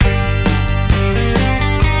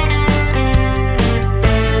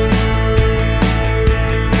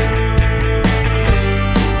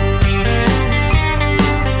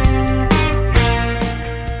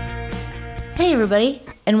everybody,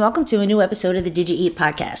 and welcome to a new episode of the Did You Eat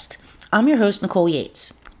podcast. I'm your host, Nicole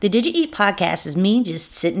Yates. The Did You Eat podcast is me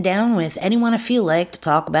just sitting down with anyone I feel like to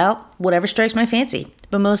talk about whatever strikes my fancy,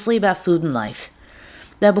 but mostly about food and life.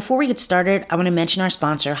 Now, before we get started, I want to mention our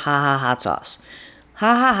sponsor, Ha Ha Hot Sauce.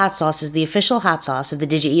 Ha Ha Hot Sauce is the official hot sauce of the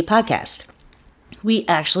Did You Eat podcast. We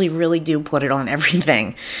actually really do put it on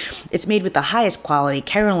everything. It's made with the highest quality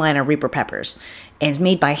Carolina Reaper peppers, and it's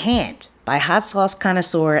made by hand by hot sauce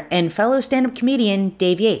connoisseur and fellow stand-up comedian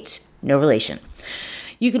Dave Yates, no relation.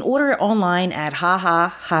 You can order it online at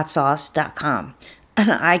hahahotsauce.com,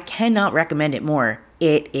 and I cannot recommend it more.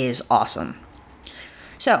 It is awesome.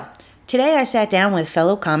 So, today I sat down with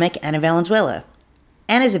fellow comic Anna Valenzuela.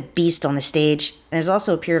 Anna's a beast on the stage and has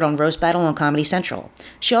also appeared on Roast Battle on Comedy Central.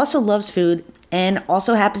 She also loves food and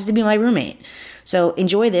also happens to be my roommate. So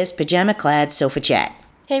enjoy this pajama-clad sofa chat.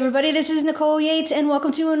 Hey everybody, this is Nicole Yates and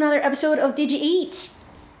welcome to another episode of Did You Eat?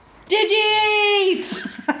 Did you eat?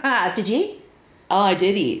 Did you eat? Oh, I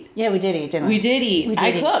did eat. Yeah, we did eat, didn't we? We did eat.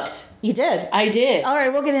 I cooked. You did? I did. All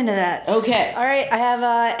right, we'll get into that. Okay. All right, I have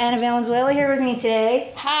Anna Valenzuela here with me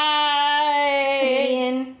today. Hi.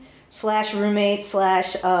 Comedian / roommate /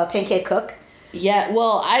 pancake cook. Yeah,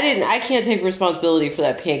 well, I can't take responsibility for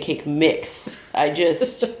that pancake mix. I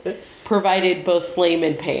just provided both flame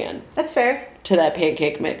and pan. That's fair. To that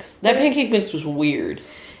pancake mix. That pancake mix was weird.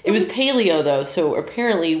 It was paleo, though, so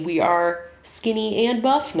apparently we are skinny and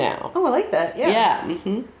buff now. Oh, I like that. Yeah. Yeah.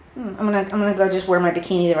 Mm-hmm. I'm gonna go just wear my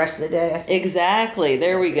bikini the rest of the day. Exactly.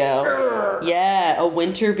 There we go. Yeah, a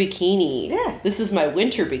winter bikini. Yeah. This is my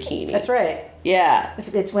winter bikini. That's right. Yeah.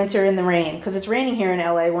 If it's winter in the rain, because it's raining here in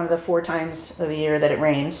LA one of the 4 times of the year that it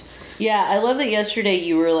rains. Yeah, I love that yesterday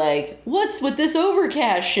you were like, "What's with this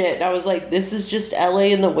overcast shit?" And I was like, "This is just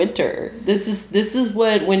LA in the winter. This is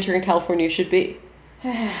what winter in California should be."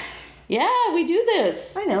 Yeah, we do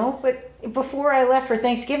this. I know, but before I left for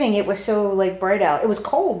Thanksgiving, it was so bright out. It was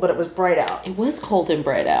cold, but it was bright out. It was cold and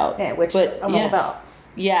bright out. Yeah, which I'm all about.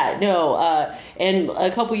 Yeah, no, and a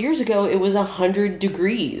couple years ago, it was 100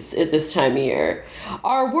 degrees at this time of year.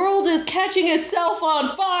 Our world is catching itself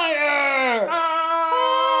on fire!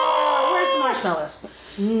 Where's the marshmallows?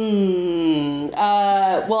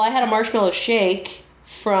 Well, I had a marshmallow shake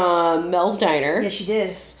from Mel's Diner. Yes, you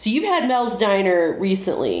did. So you've had Mel's Diner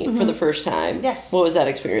recently for the first time. Yes. What was that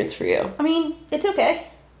experience for you? I mean, it's okay.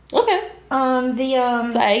 Okay.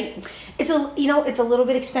 It's aight. It's a little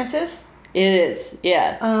bit expensive. It is,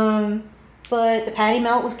 yeah. But the patty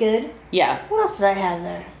melt was good. Yeah. What else did I have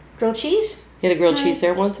there? Grilled cheese? You had a grilled cheese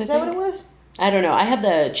there once, I think? Is that what it was? I don't know. I had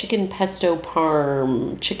the chicken pesto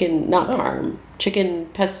chicken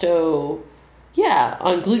pesto,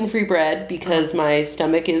 on gluten-free bread because my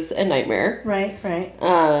stomach is a nightmare. Right.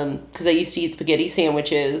 Because I used to eat spaghetti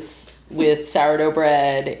sandwiches with sourdough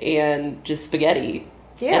bread and just spaghetti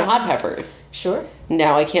and hot peppers. Sure.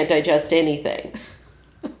 Now I can't digest anything.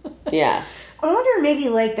 Yeah. I wonder maybe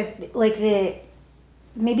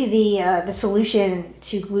the solution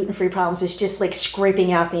to gluten-free problems is just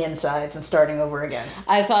scraping out the insides and starting over again.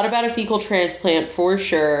 I thought about a fecal transplant for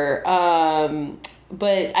sure.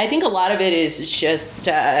 But I think a lot of it is just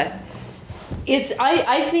I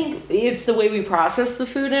think it's the way we process the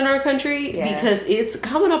food in our country because it's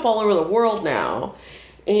coming up all over the world now.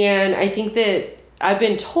 And I think that I've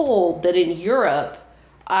been told that in Europe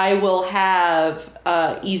I will have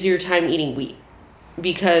easier time eating wheat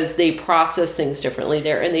because they process things differently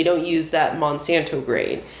there and they don't use that Monsanto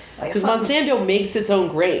grain. Because Monsanto makes its own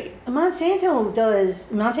grain. Monsanto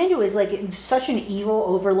is such an evil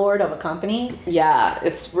overlord of a company. Yeah,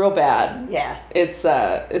 it's real bad. Yeah. It's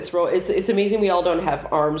amazing we all don't have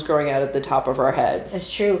arms growing out at the top of our heads.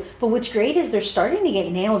 That's true. But what's great is they're starting to get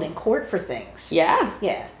nailed in court for things. Yeah.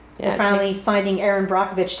 Yeah. They're finally finding Aaron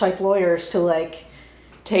Brockovich type lawyers to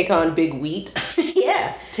take on big wheat.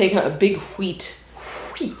 Yeah. Take on a big wheat.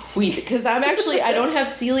 Because I don't have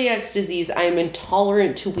celiac disease. I'm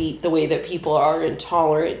intolerant to wheat the way that people are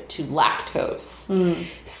intolerant to lactose.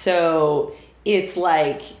 So it's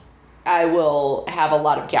like I will have a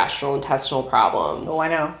lot of gastrointestinal problems. Oh, I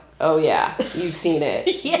know. Oh, yeah. You've seen it.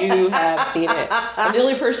 Yeah. You have seen it. I'm the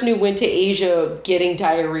only person who went to Asia getting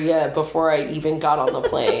diarrhea before I even got on the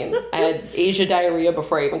plane. I had Asia diarrhea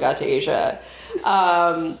before I even got to Asia.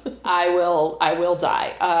 I will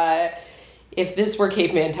die. If this were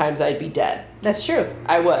caveman times, I'd be dead. That's true.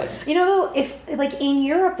 I would. If in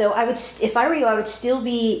Europe though, if I were you, I would still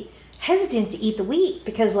be hesitant to eat the wheat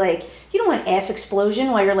because you don't want ass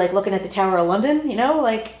explosion while you're looking at the Tower of London,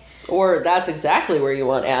 Or that's exactly where you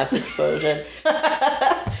want ass explosion.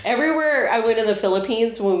 everywhere I went in the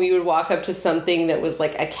Philippines, when we would walk up to something that was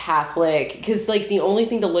like a Catholic, because like the only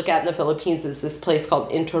thing to look at in the Philippines is this place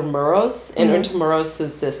called Intramuros, and Intramuros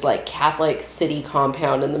is this like Catholic city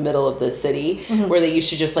compound in the middle of the city where they used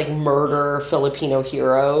to just like murder Filipino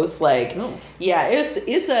heroes. Like, yeah,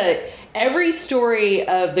 it's every story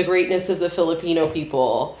of the greatness of the Filipino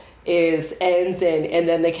people ends in, and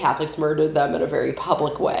then the Catholics murdered them in a very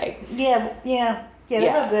public way. Yeah,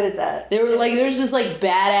 they're not good at that. They were like, there's this like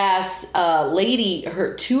badass lady.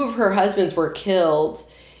 Two of her husbands were killed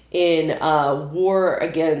in war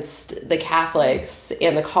against the Catholics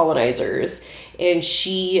and the colonizers, and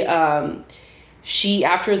she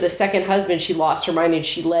after the second husband, she lost her mind and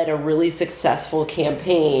she led a really successful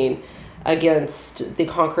campaign against the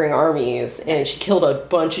conquering armies, and she killed a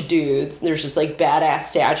bunch of dudes. There's this like badass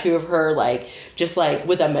statue of her, like just like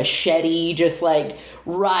with a machete, just like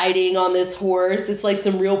riding on this horse. It's like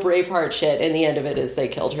some real Braveheart shit, and the end of it is they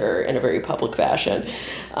killed her in a very public fashion.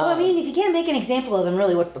 Well, I mean, if you can't make an example of them,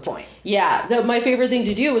 really, what's the point? Yeah, so my favorite thing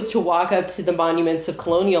to do was to walk up to the monuments of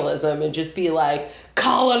colonialism and just be like,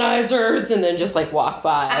 colonizers, and then just like walk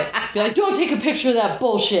by, be like, don't take a picture of that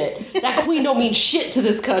bullshit. That queen don't mean shit to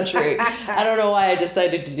this country. I don't know why I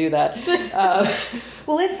decided to do that.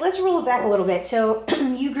 Well, let's roll it back a little bit. So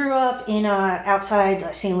you grew up in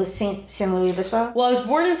outside San Luis Obispo? Well, I was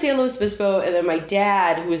born in San Luis Obispo, and then my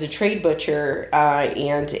dad, who was a trade butcher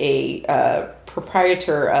and a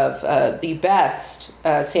proprietor of the best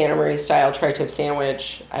Santa Maria style tri-tip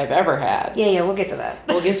sandwich I've ever had. Yeah, we'll get to that.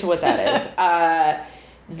 We'll get to what that is. I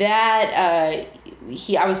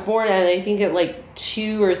was born, and I think at like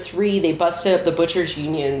 2 or 3, they busted up the butchers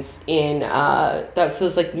unions in so it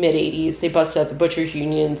was like mid 80s. They busted up the butchers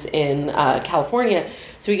unions in California.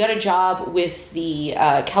 So he got a job with the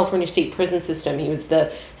California State Prison System. He was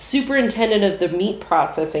the superintendent of the meat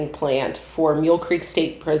processing plant for Mule Creek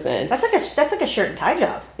State Prison. That's like a shirt and tie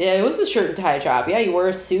job. Yeah, it was a shirt and tie job. Yeah, you wore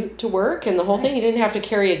a suit to work, and the whole thing. You didn't have to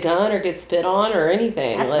carry a gun or get spit on or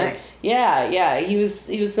anything. That's nice. Yeah. He was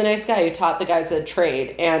the nice guy who taught the guys a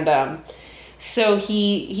trade, and so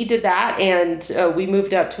he did that, and we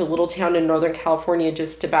moved up to a little town in Northern California,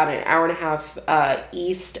 just about an hour and a half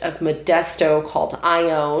east of Modesto, called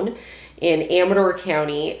Ione in Amador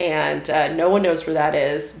County, and no one knows where that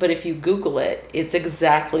is, but if you Google it, it's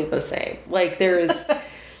exactly the same. Like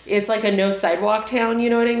it's like a no sidewalk town,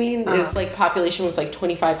 you know what I mean? It's like population was like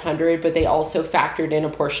 2,500, but they also factored in a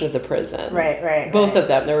portion of the prison. Right. Both of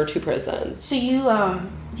them. There were 2 prisons. So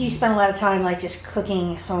do you spend a lot of time like just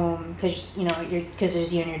cooking home because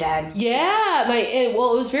there's you and your dad? Yeah, it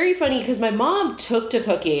was very funny because my mom took to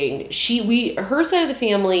cooking. Her side of the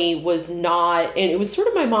family was not, and it was sort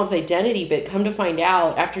of my mom's identity. But come to find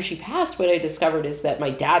out, after she passed, what I discovered is that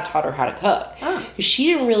my dad taught her how to cook. She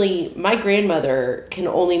didn't really. My grandmother can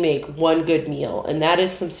only make one good meal, and that is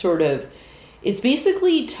some sort of. It's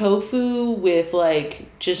basically tofu with like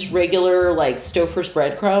just regular like Stouffer's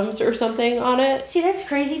breadcrumbs or something on it. See, that's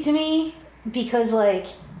crazy to me because I'm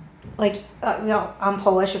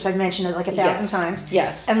Polish, which I've mentioned it like 1,000 times.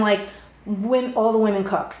 Yes. And like all the women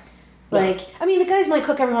cook. Like, I mean, the guys might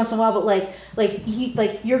cook every once in a while, but like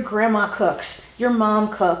your grandma cooks, your mom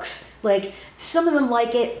cooks. Like, some of them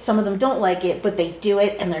like it, some of them don't like it, but they do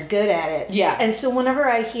it and they're good at it. Yeah. And so whenever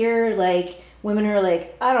I hear like women who are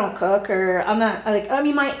like, I don't cook, or I'm not, like, I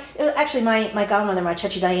mean, my godmother, my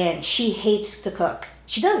Chachi Diane, she hates to cook.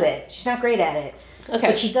 She does it. She's not great at it. Okay.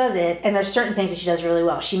 But she does it, and there's certain things that she does really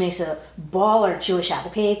well. She makes a baller Jewish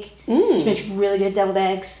apple cake. She makes really good deviled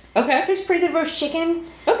eggs. Okay. She makes pretty good roast chicken.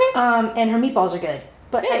 Okay. And her meatballs are good.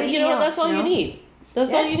 But everything else, that's all you need.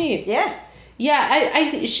 That's all you need. Yeah.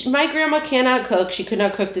 Yeah, my grandma cannot cook. She could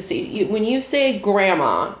not cook to see. When you say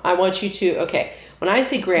grandma, I want you to, okay, when you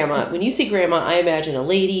say grandma, I imagine a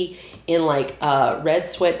lady in like red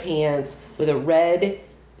sweatpants with a red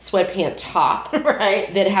sweatpant top.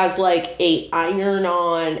 Right. That has like a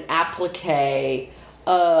iron-on applique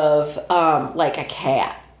of like a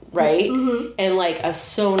cat. Right? Mm-hmm. And like a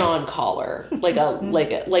sewn-on collar. Like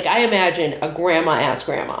I imagine a grandma-ass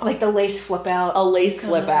grandma. Like the lace flip out. A lace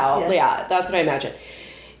flip out. Yeah, that's what I imagine.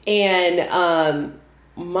 And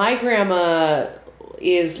my grandma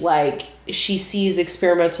is like, she sees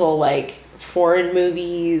experimental like foreign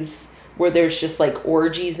movies where there's just like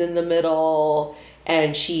orgies in the middle,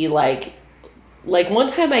 and she like one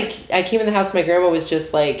time I came in the house, my grandma was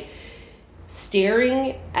just like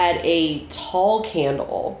staring at a tall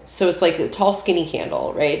candle. So it's like a tall skinny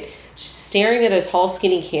candle, right? She's staring at a tall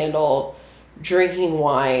skinny candle, drinking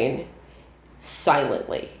wine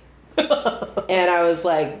silently. And I was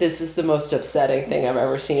like, this is the most upsetting thing I've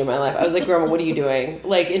ever seen in my life. I was like, Grandma, what are you doing?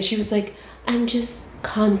 Like, and she was like, I'm just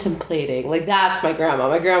contemplating. Like, that's my grandma.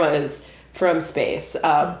 My grandma is from space.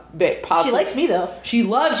 But she likes me, though. She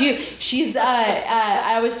loves you. She's,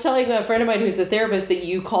 I was telling a friend of mine who's a therapist that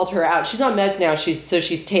you called her out. She's on meds now. She's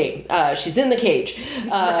tame. She's in the cage.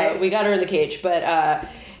 Right. We got her in the cage. But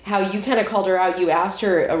how you kind of called her out, you asked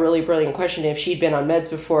her a really brilliant question if she'd been on meds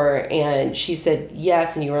before, and she said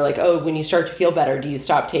yes, and you were like, oh, when you start to feel better, do you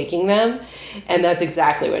stop taking them? And that's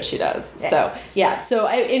exactly what she does. Yeah.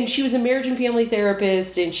 And she was a marriage and family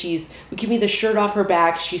therapist, and would give me the shirt off her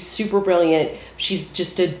back. She's super brilliant. She's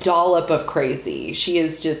just a dollop of crazy. She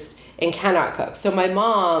is just, and cannot cook. So my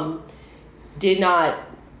mom did not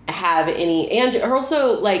have any, and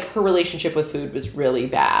also, like, her relationship with food was really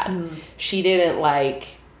bad.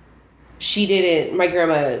 My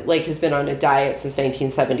grandma, like, has been on a diet since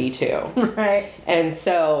 1972. Right. And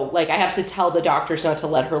so, like, I have to tell the doctors not to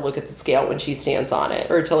let her look at the scale when she stands on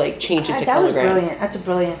it, or to, like, change it to kilograms. That was brilliant. That's a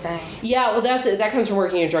brilliant thing. Yeah, well, that comes from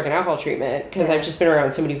working in drug and alcohol treatment, because I've just been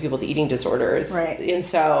around so many people with eating disorders. Right. And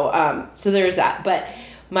so, so there's that. But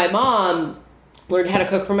my mom learned how to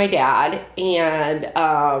cook from my dad,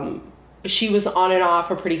 and she was on and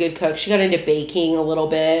off a pretty good cook. She got into baking a little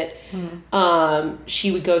bit.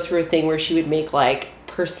 She would go through a thing where she would make, like,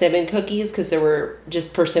 persimmon cookies, because there were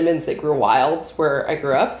just persimmons that grew wild where I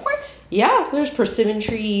grew up. What? Yeah, there's persimmon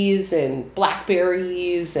trees and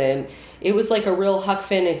blackberries, and it was like a real Huck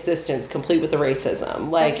Finn existence, complete with the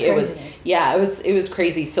racism. Like, it was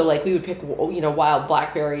crazy. So, like, we would pick, wild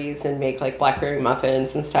blackberries and make, like, blackberry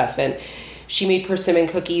muffins and stuff. And she made persimmon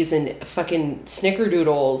cookies and fucking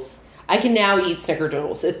snickerdoodles. I can now eat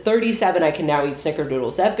snickerdoodles. At 37, I can now eat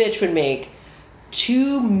snickerdoodles. That bitch would make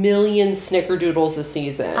 2 million snickerdoodles a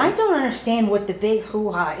season. I don't understand what the big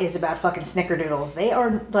hoo-ha is about fucking snickerdoodles. They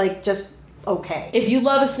are, like, just okay. If you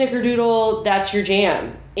love a snickerdoodle, that's your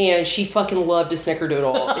jam. And she fucking loved a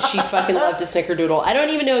snickerdoodle. She fucking loved a snickerdoodle. I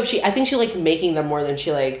don't even know if I think she liked making them more than she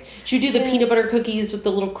would do the peanut butter cookies with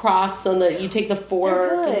the little cross on you take the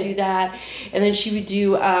fork and do that. And then she would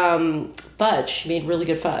do fudge. She made really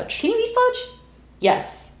good fudge. Can you eat fudge?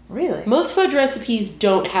 Yes. Really? Most fudge recipes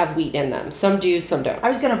don't have wheat in them. Some do, some don't. I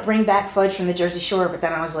was going to bring back fudge from the Jersey Shore, but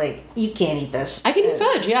then I was like, you can't eat this. I can eat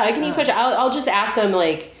fudge. Yeah, I can eat fudge. I'll just ask them,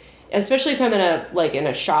 like, especially if I'm in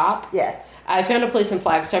a shop. Yeah. I found a place in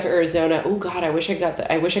Flagstaff, Arizona. Oh God, I wish I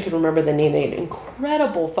could remember the name. They had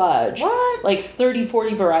incredible fudge. What? Like 30,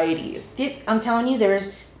 40 varieties. I'm telling you,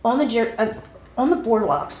 there's on the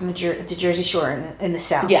boardwalks in the Jersey Shore in the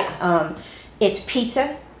South. Yeah. It's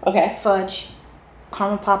pizza. Okay. Fudge,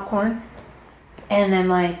 caramel popcorn, and then,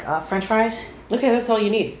 like, French fries. Okay, that's all you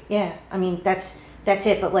need. Yeah, I mean that's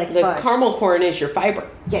it. But, like, the fudge. caramel corn is your fiber.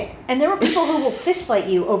 Yeah, and there are people who will fist fight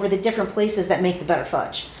you over the different places that make the better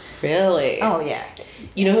fudge. Really? Oh, yeah.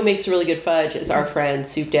 You know who makes really good fudge is our friend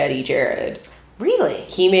Soup Daddy Jared. Really?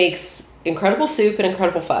 He makes incredible soup and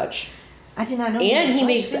incredible fudge. I did not know. And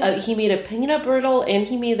he made a peanut brittle, and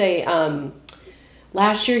he made a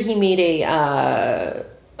last year he made a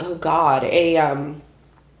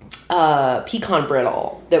pecan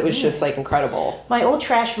brittle that was just, like, incredible. My old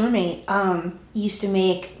trash roommate used to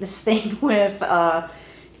make this thing with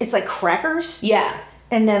it's like crackers. Yeah.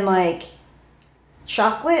 And then, like,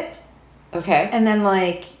 chocolate. Okay. And then,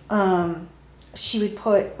 like, she would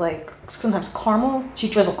put, like, sometimes caramel.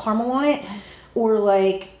 She'd drizzle caramel on it. Or,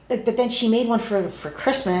 like, but then she made one for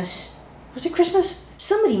Christmas. Was it Christmas?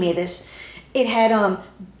 Somebody made this. It had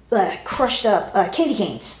crushed up candy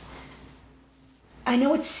canes. I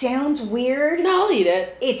know it sounds weird. No, I'll eat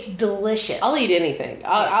it. It's delicious. I'll eat anything.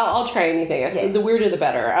 I'll try anything. The weirder the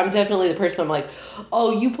better. I'm definitely the person I'm like,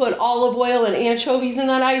 oh, you put olive oil and anchovies in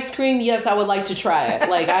that ice cream? Yes, I would like to try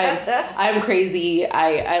it. Like, I'm crazy.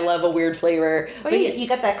 I love a weird flavor. Well, you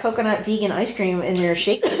got that coconut vegan ice cream in your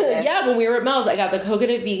shake. Yeah, when we were at Mel's, I got the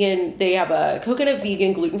coconut vegan. They have a coconut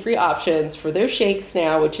vegan gluten-free options for their shakes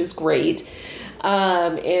now, which is great.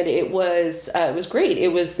 And it was great. It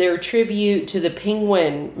was their tribute to the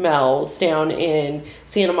Penguin Mel's down in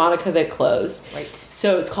Santa Monica that closed. Right.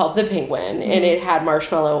 So it's called the Penguin, and it had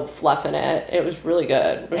marshmallow fluff in it. It was really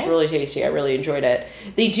good. It was really tasty. I really enjoyed it.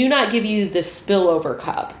 They do not give you the spillover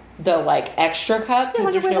cup, the, like, extra cup,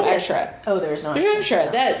 because there's no extra. Oh, there's no extra.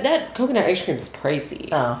 extra. That coconut ice cream is pricey.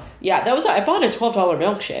 Oh. Yeah, I bought a $12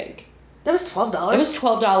 milkshake. That was $12? It was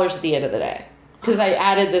 $12 at the end of the day. Because I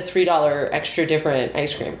added the $3 extra different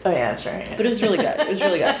ice cream. Oh, yeah, that's right. But it was really good. It was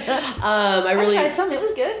really good. I tried some. It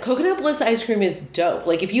was good. Coconut Bliss ice cream is dope.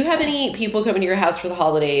 Like, if you have any people coming to your house for the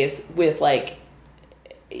holidays with, like,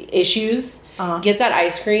 issues, get that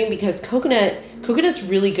ice cream because coconut's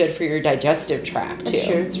really good for your digestive tract too. That's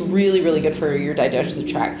true. It's really, really good for your digestive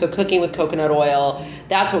tract. So cooking with coconut oil,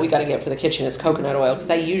 that's what we got to get for the kitchen is coconut oil because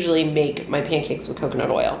I usually make my pancakes with coconut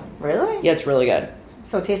oil. Really? Yeah, it's really good.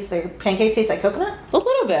 So it tastes like pancakes taste like coconut? A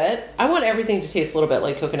little bit. I want everything to taste a little bit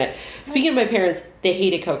like coconut. Speaking of my parents, they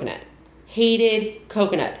hated coconut. Hated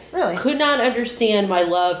coconut. Really? Could not understand my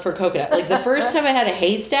love for coconut. Like the first time I had a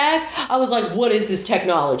haystack, I was like, what is this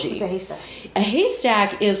technology? What's a haystack? A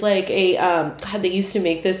haystack is like a, God, they used to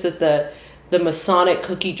make this at the Masonic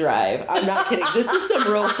Cookie Drive. I'm not kidding. This is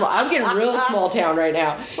some real small, I'm getting real small town right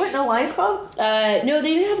now. What, no Lions Club? No,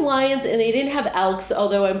 they didn't have lions and they didn't have elks,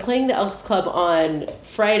 although I'm playing the Elks Club on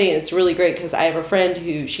Friday and it's really great because I have a friend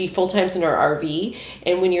who, she full-time's in our RV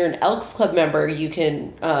and when you're an Elks Club member, you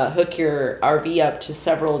can hook your RV up to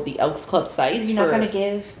several of the Elks Club sites. You're not going to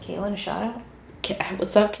give Caitlin a shout out?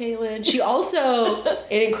 What's up, Kaylin? She also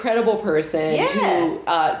an incredible person who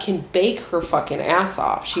can bake her fucking ass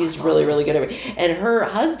off. She's really, really good at it. And her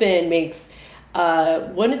husband makes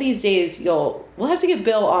one of these days we'll have to get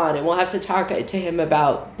Bill on and we'll have to talk to him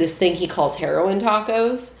about this thing he calls heroin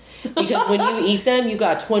tacos. Because when you eat them, you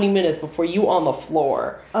got 20 minutes before you on the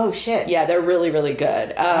floor. Oh shit. Yeah, they're really, really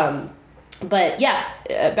good. But yeah,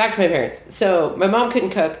 back to my parents. So my mom couldn't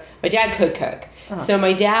cook. My dad could cook. So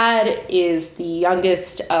my dad is the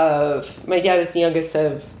youngest of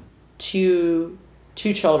two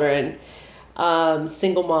children,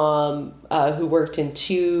 single mom who worked in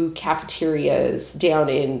 2 cafeterias down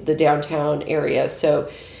in the downtown area. So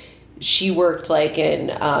she worked like in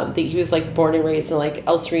he was like born and raised in like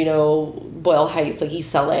El Sereno, Boyle Heights, like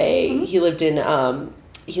East LA. Mm-hmm.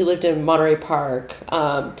 He lived in Monterey Park,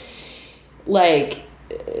 some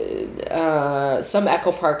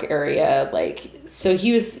Echo Park area, like. So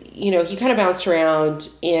he was, he kind of bounced around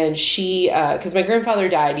and she, cause my grandfather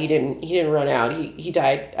died. He didn't run out. He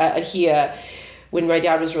died, when my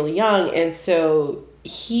dad was really young. And so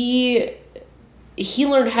he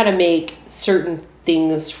learned how to make certain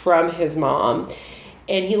things from his mom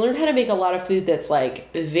and he learned how to make a lot of food that's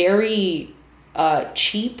like very,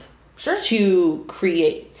 cheap. Sure. To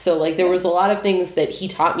create. So like there was a lot of things that he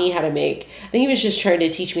taught me how to make. I think he was just trying to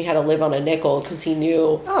teach me how to live on a nickel because he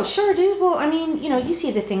knew. Oh, sure, dude. Well, I mean, you see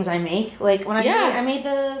the things I make. Like when I made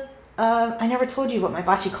the, I never told you what my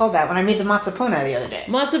bacci called that when I made the matzapuna the other day.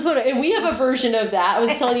 Matzapuna. And we have a version of that. I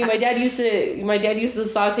was telling you, my dad used to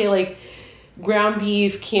saute like ground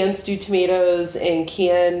beef, canned stewed tomatoes, and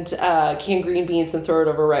canned green beans and throw it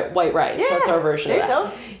over white rice. Yeah, that's our version of that. There you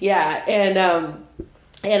go. Yeah,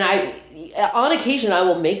 and I, on occasion, I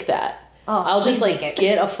will make that. Oh, I'll just like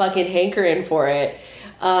get a fucking hankering for it.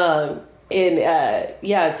 He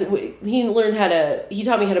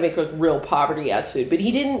taught me how to make like real poverty ass food, but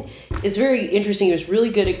it's very interesting. He was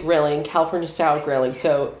really good at grilling, California style grilling.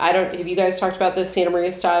 So have you guys talked about this Santa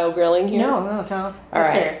Maria style grilling here? No, tell. All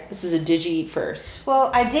right. This is a Did You Eat First?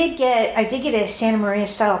 Well, I did get a Santa Maria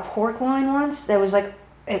style pork loin once that was like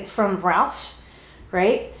from Ralph's,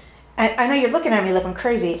 right? I know you're looking at me like I'm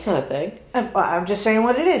crazy. It's not a thing. I'm just saying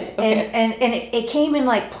what it is. Okay. And it came in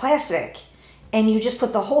like plastic. And you just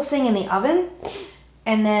put the whole thing in the oven.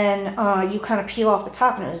 And then you kind of peel off the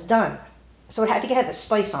top and it was done. So I think it had the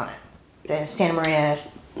spice on it. The Santa Maria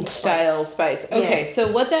style spice. Okay, yeah.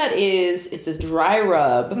 So what that is, it's a dry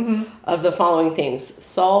rub of the following things.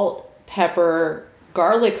 Salt, pepper,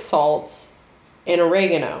 garlic salts, and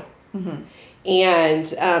oregano. Mm-hmm. And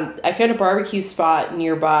I found a barbecue spot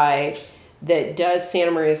nearby that does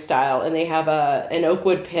Santa Maria style, and they have an oak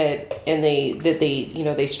wood pit, and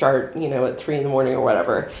they start at 3 a.m. or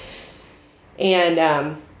whatever. And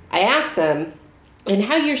I asked them, and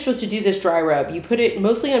how you're supposed to do this dry rub? You put it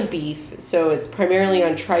mostly on beef, so it's primarily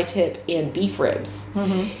on tri-tip and beef ribs,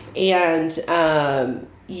 and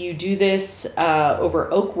you do this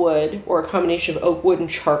over oak wood or a combination of oak wood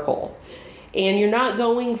and charcoal. And you're not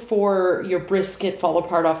going for your brisket fall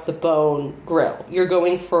apart off the bone grill. You're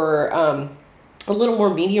going for a little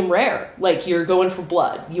more medium rare. Like you're going for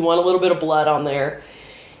blood. You want a little bit of blood on there.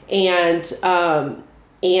 And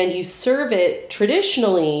you serve it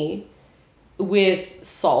traditionally with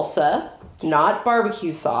salsa, not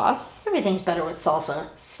barbecue sauce. Everything's better with salsa.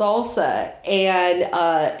 Salsa and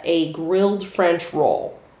a grilled French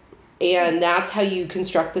roll. And that's how you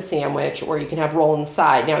construct the sandwich, or you can have roll on the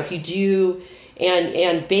side. Now, if you do,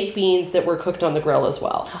 and baked beans that were cooked on the grill as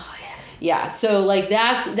well. Oh, yeah. Yeah, so like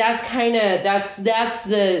that's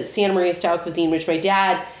the Santa Maria style cuisine, which my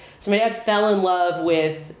dad fell in love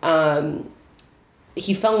with.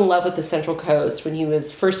 He fell in love with the Central Coast when he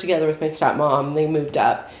was first together with my stepmom. They moved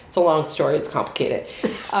up. It's a long story. It's complicated.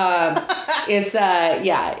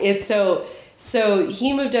 So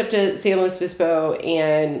he moved up to San Luis Obispo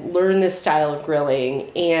and learned this style of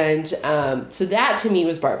grilling. And so that to me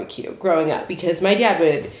was barbecue growing up, because my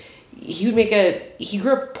dad he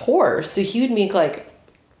grew up poor. So he would make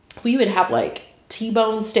we would have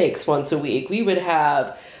T-bone steaks once a week.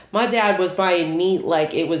 My dad was buying meat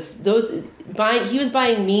like it was he was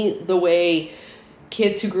buying meat the way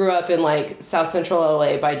kids who grew up in South Central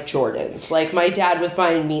LA buy Jordans. My dad was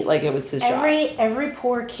buying meat like it was his job. Every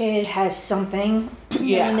poor kid has something.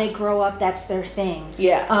 Yeah. And when they grow up, that's their thing.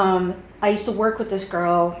 Yeah. I used to work with this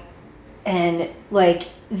girl, and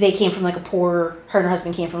they came from her and her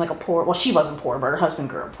husband came from well, she wasn't poor, but her husband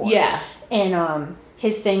grew up poor. Yeah. And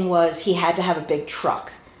his thing was he had to have a big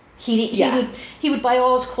truck. He would buy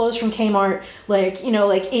all his clothes from Kmart,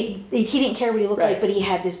 he didn't care what he looked like, but he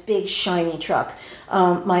had this big shiny truck.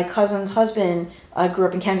 My cousin's husband grew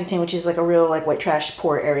up in Kensington, which is a real white trash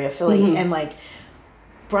poor area of Philly, mm-hmm. and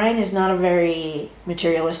Brian is not a very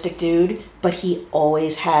materialistic dude, but he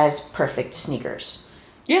always has perfect sneakers.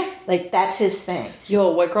 Yeah. That's his thing.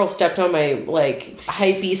 Yo, what girl stepped on my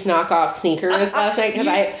Hypebeast knockoff sneakers last night? Because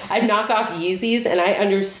I knock off Yeezys, and I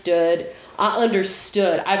understood.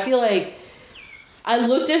 I feel like I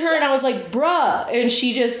looked at her and I was like, bruh. And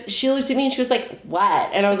she looked at me and she was like, what?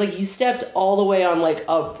 And I was like, you stepped all the way on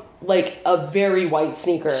a very white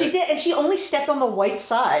sneaker. She did, and she only stepped on the white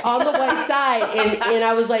side. On the white side. And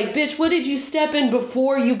I was like, bitch, what did you step in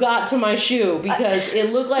before you got to my shoe? Because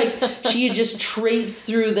it looked like she had just traipsed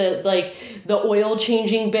through the oil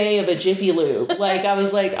changing bay of a Jiffy Lube. I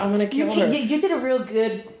was like, I'm gonna kill her. You did a real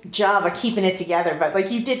good job of keeping it together,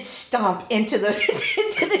 but you did stomp into the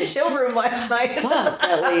showroom last night. Fuck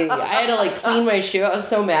that lady. I had to clean my shoe. I was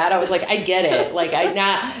so mad. I was like, I get it.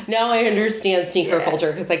 Now I understand sneaker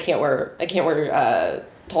culture, because I can't wear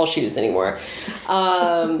tall shoes anymore.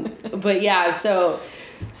 But yeah, so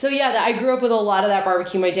yeah, I grew up with a lot of that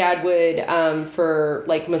barbecue. My dad would, for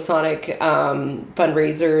Masonic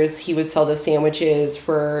fundraisers, he would sell those sandwiches.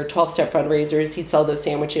 For 12-step fundraisers, he'd sell those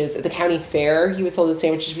sandwiches. At the county fair, he would sell those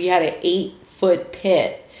sandwiches. We had an 8-foot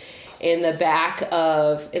pit in the back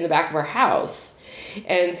of our house.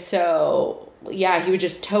 And so, yeah, he would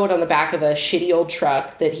just tow it on the back of a shitty old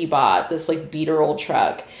truck that he bought, this beater old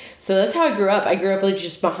truck. So that's how I grew up. I grew up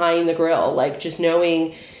just behind the grill, just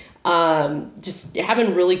knowing... just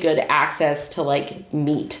having really good access to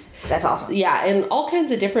meat. That's awesome. Yeah, and all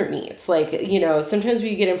kinds of different meats. Sometimes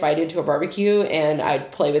we get invited to a barbecue and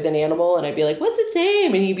I'd play with an animal and I'd be like, what's its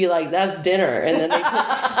name? And he'd be like, that's dinner. And then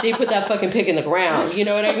they put that fucking pig in the ground. You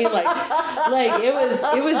know what I mean?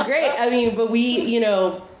 It was great. I mean, but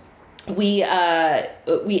we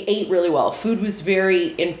ate really well. Food was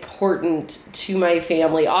very important to my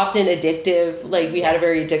family, often addictive. We had a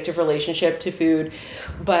very addictive relationship to food.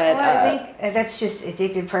 But I think that's just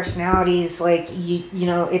addictive personalities.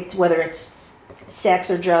 It's whether it's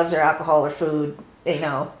sex or drugs or alcohol or food,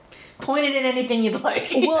 point it at anything you'd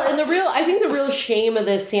like. Well, and I think the real shame of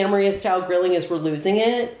this Santa Maria style grilling is we're losing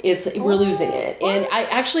it. We're losing it. And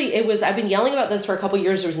I've been yelling about this for a couple of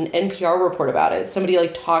years. There was an NPR report about it. Somebody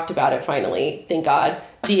talked about it finally. Thank God.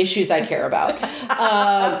 The issues I care about.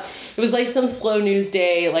 It was some slow news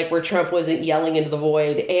day, where Trump wasn't yelling into the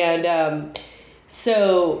void. And,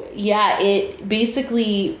 so yeah, it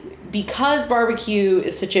basically, because barbecue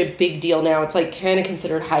is such a big deal now, it's kind of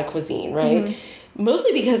considered high cuisine, right? Mm-hmm.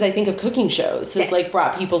 Mostly because I think of cooking shows has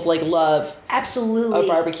brought people's love absolutely of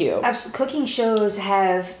barbecue. Cooking shows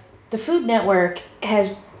have, the Food Network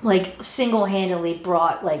has single-handedly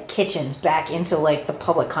brought kitchens back into the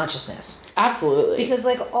public consciousness. Absolutely. Because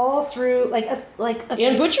all through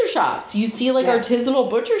and butcher shops. You see artisanal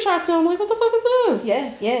butcher shops and I'm like, what the fuck is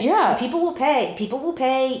this? Yeah. And people will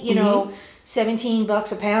pay, you know,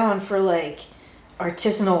 $17 a pound for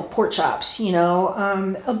artisanal pork chops, When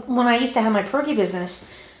I used to have my pierogi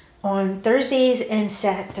business on Thursdays and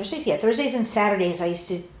Saturdays, I used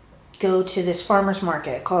to go to this farmer's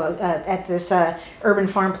market called at this urban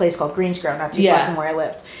farm place called Greensgrove, not too far from where I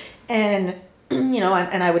lived, and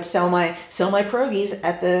and I would sell my pierogies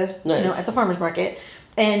at the at the farmer's market,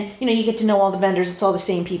 and you get to know all the vendors. It's all the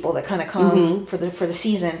same people that kind of come for the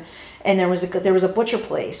season, and there was a butcher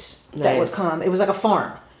place that would come. It was like a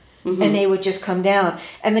farm. Mm-hmm. And they would just come down,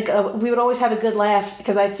 and we would always have a good laugh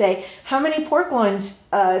because I'd say, "How many pork loins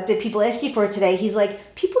did people ask you for today?" He's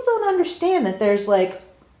like, "People don't understand that there's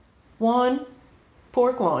one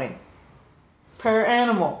pork loin per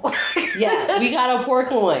animal." Yeah, we got a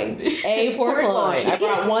pork loin. A pork loin. I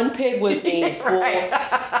brought one pig with me. Right.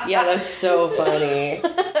 Yeah, that's so funny.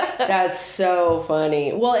 That's so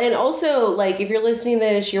funny. Well, and also, like, if you're listening to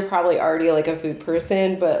this, you're probably already, like, a food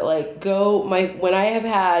person, but, like, when I've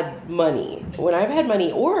had money,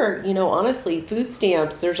 or, you know, honestly, food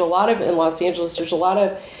stamps, in Los Angeles, there's a lot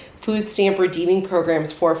of food stamp redeeming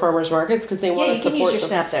programs for farmers markets because they want to support. You can use your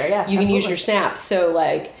SNAP there, yeah. You can use your SNAP. So,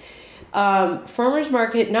 like, farmers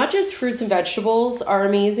market, not just fruits and vegetables are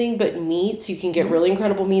amazing, but meats. You can get really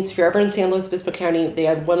incredible meats. If you're ever in San Luis Obispo County, they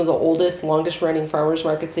had one of the oldest, longest running farmers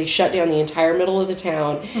markets. They shut down the entire middle of the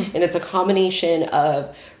town, and it's a combination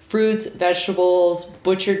of fruits, vegetables,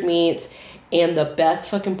 butchered meats, and the best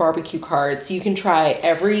fucking barbecue carts. You can try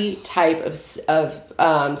every type of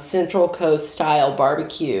Central Coast style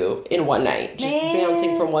barbecue in one night, just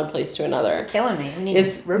bouncing from one place to another. Killing me.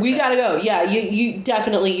 We gotta go. Yeah, you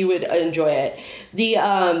definitely, you would enjoy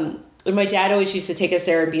it. My dad always used to take us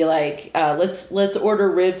there and be like, let's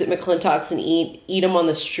order ribs at McClintock's and eat them on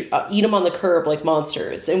the curb like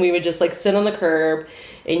monsters. And we would just like sit on the curb,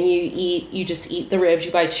 and you just eat the ribs.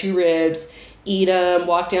 You buy 2 ribs, eat them,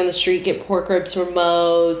 walk down the street, get pork ribs from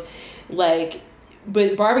Moe's, like.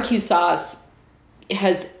 But barbecue sauce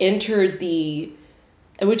has entered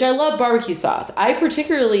which I love barbecue sauce.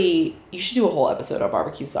 You should do a whole episode on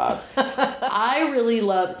barbecue sauce. I really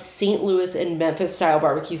love St. Louis and Memphis style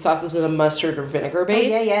barbecue sauces with a mustard or vinegar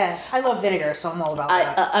base. Oh, yeah. I love vinegar, so I'm all about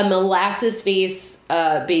that. A molasses base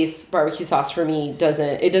barbecue sauce for me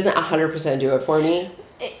doesn't 100% do it for me.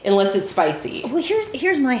 Unless it's spicy. Well,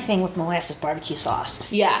 here's my thing with molasses barbecue sauce.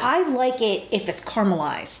 Yeah. I like it if it's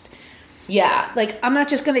caramelized. Yeah. Like, I'm not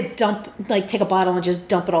just going to take a bottle and just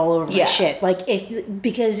dump it all over my shit. Like,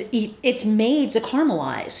 because it's made to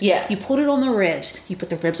caramelize. Yeah. You put it on the ribs. You put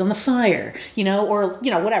the ribs on the fire, or,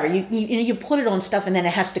 whatever. You put it on stuff and then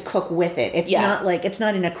it has to cook with it. It's not like, it's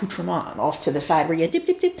not an accoutrement off to the side where you dip.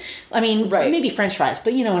 I mean, maybe French fries,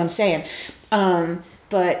 but you know what I'm saying.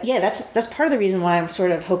 But yeah, that's part of the reason why I'm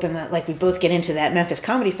sort of hoping that like we both get into that Memphis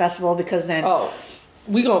Comedy Festival, because then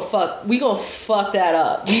we gonna fuck that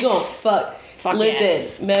up. We gonna fuck. Listen,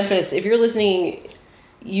 Memphis, if you're listening,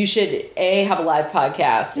 you should have a live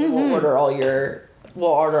podcast, and we'll order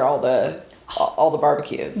all the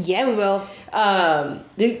barbecues. Yeah, we will.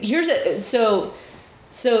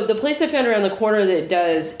 So the place I found around the corner that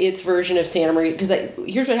does its version of Santa Maria, because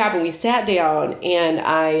here's what happened. We sat down and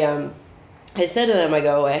I said to them, I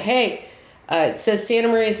go, hey, it says Santa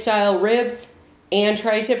Maria style ribs and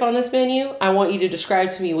tri-tip on this menu. I want you to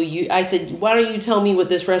describe to me I said, why don't you tell me what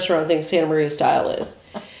this restaurant thinks Santa Maria style is?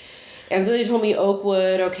 And so they told me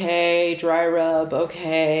Oakwood, okay, dry rub,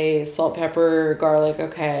 okay, salt, pepper, garlic,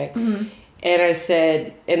 okay. Mm-hmm. And I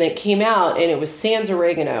said, and it came out and it was sans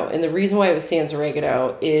oregano. And the reason why it was sans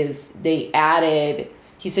oregano is they added...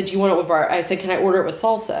 He said, do you want it with I said, can I order it with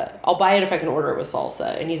salsa? I'll buy it if I can order it with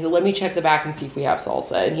salsa. And he said, let me check the back and see if we have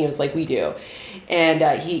salsa. And he was like, we do. And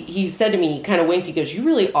he said to me, he kind of winked. He goes, you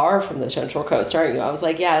really are from the Central Coast, aren't you? I was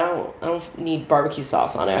like, yeah, I don't need barbecue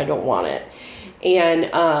sauce on it. I don't want it. And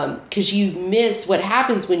because you miss what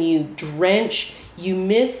happens when you drench,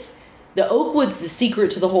 the Oakwood's the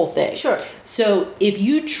secret to the whole thing. Sure. So if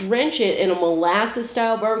you drench it in a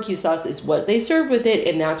molasses-style barbecue sauce is what they served with it,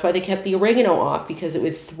 and that's why they kept the oregano off, because it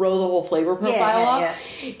would throw the whole flavor profile off,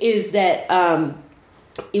 is that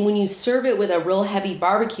when you serve it with a real heavy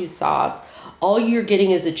barbecue sauce, all you're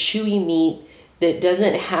getting is a chewy meat that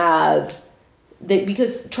doesn't have...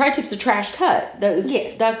 because tri-tip's a trash cut.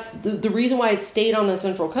 That's the reason why it stayed on the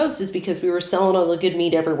Central Coast is because we were selling all the good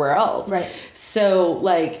meat everywhere else. Right. So,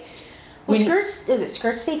 like... skirt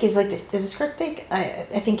steak is like this. Is it skirt steak?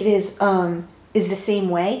 I think it is the same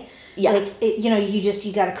way. Yeah. Like,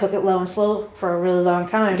 you got to cook it low and slow for a really long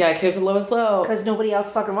time. Got to cook it low and slow. Because nobody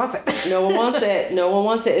else fucking wants it. No one wants it. No one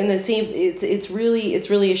wants it. And the same, it's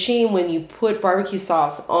really a shame when you put barbecue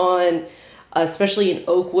sauce on, especially an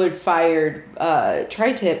Oakwood fired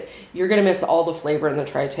tri-tip, you're going to miss all the flavor in the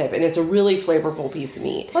tri-tip. And it's a really flavorful piece of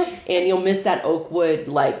meat. And you'll miss that Oakwood,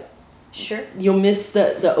 like, sure. You'll miss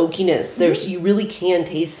the oakiness. You really can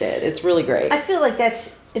taste it. It's really great. I feel like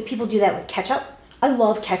if people do that with ketchup. I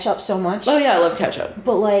love ketchup so much. Oh yeah, I love ketchup.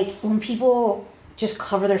 But like when people just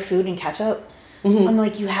cover their food in ketchup, I'm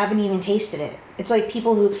like, you haven't even tasted it. It's like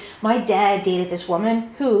my dad dated this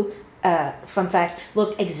woman who, fun fact,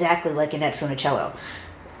 looked exactly like Annette Funicello.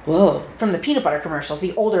 Whoa. From the peanut butter commercials,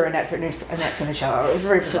 the older Annette Funicello. It was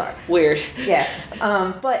very bizarre. Weird. Yeah.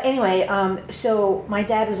 But anyway, so my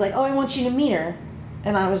dad was like, oh, I want you to meet her.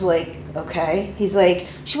 And I was like, okay. He's like,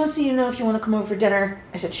 she wants you to know if you want to come over for dinner.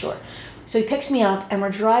 I said, sure. So he picks me up and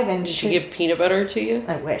we're driving. Did she give peanut butter to you?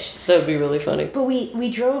 I wish. That would be really funny. But we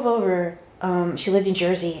drove over. She lived in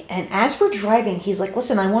Jersey. And as we're driving, he's like,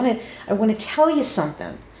 listen, I want to tell you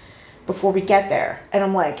something. before we get there. And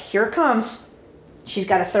I'm like, here it comes. She's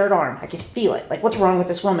got a third arm. I can feel it. Like, what's wrong with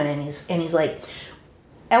this woman? And he's like,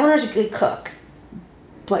 Eleanor's a good cook,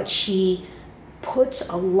 but she puts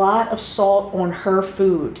a lot of salt on her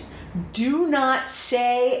food. Do not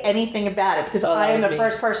say anything about it, because I am the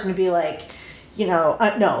first person to be like,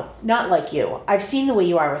 no, not like you. I've seen the way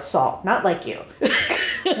you are with salt. Not like you.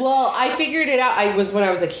 Well, I figured it out. When I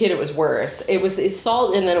was a kid, it was worse. It's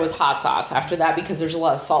salt, and then it was hot sauce after that, because there's a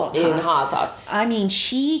lot of salt in hot sauce. I mean,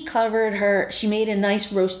 she made a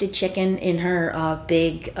nice roasted chicken in her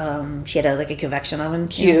big, she had a convection oven.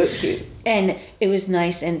 Cute. And it was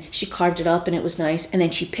nice, and she carved it up, and it was nice. And then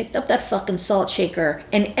she picked up that fucking salt shaker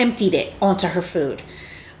and emptied it onto her food.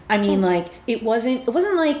 I mean, like, it wasn't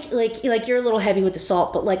like you're a little heavy with the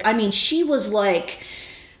salt, but like, I mean, she was like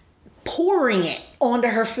pouring it onto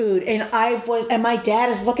her food, and my dad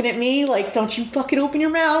is looking at me like, don't you fucking open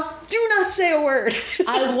your mouth. Do not say a word.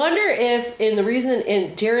 I wonder if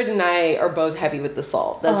Jared and I are both heavy with the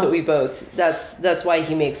salt. That's what we both, that's why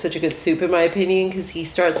he makes such a good soup, in my opinion, because he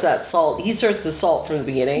starts the salt from the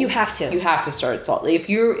beginning. You have to start salt. If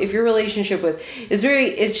your relationship with,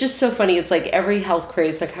 it's just so funny. It's like every health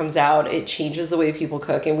craze that comes out, it changes the way people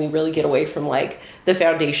cook, and we really get away from like the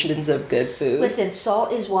foundations of good food. Listen,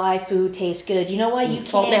 salt is why food tastes good. You know why you can't...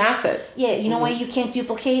 Salt and acid. Yeah, you know why you can't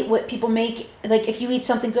duplicate what people make? Like, if you eat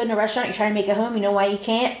something good in a restaurant, you try to make it home, you know why you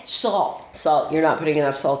can't? Salt. You're not putting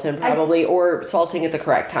enough salt in, probably, or salting at the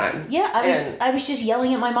correct time. Yeah, I was just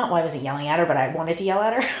yelling at my mom. Well, I wasn't yelling at her, but I wanted to yell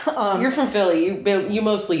at her. You're from Philly. You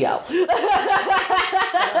mostly yell. Do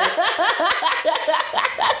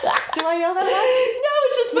I yell that much? No,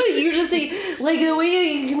 it's just funny. You just say, like, the way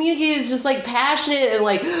you communicate is just like passionate and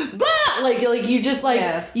like, bah! like you just like,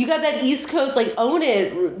 you got that East Coast, like, own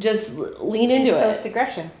it, just lean into it. East Coast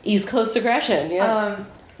aggression. East Coast aggression, yeah.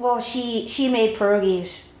 Well, she made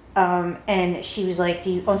pierogies, and she was like,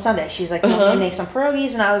 on Sunday, she was like, do you want me to make some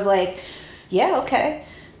pierogies? And I was like, yeah, okay.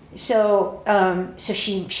 So,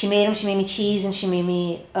 she made them. She made me cheese, and she made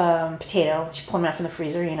me potato. She pulled them out from the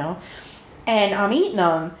freezer, and I'm eating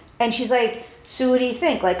them. And she's like, so what do you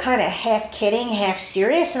think? Like, kind of half kidding, half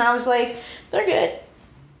serious. And I was like, they're good.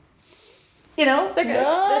 They're good.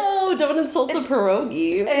 No, don't insult the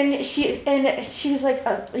pierogi. And she was like,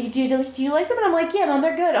 do you like them? And I'm like, yeah, Mom,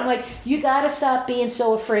 they're good. I'm like, you gotta stop being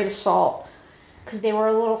so afraid of salt, because the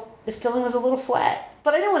filling was a little flat.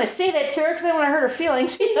 But I didn't want to say that to her because I didn't want to hurt her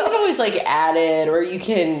feelings. You can always like add it, or you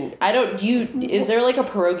can. Is there like a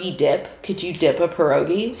pierogi dip? Could you dip a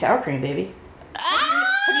pierogi? Sour cream, baby.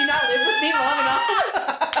 Have you not lived with me long enough?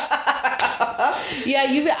 Yeah,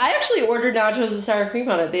 I actually ordered nachos with sour cream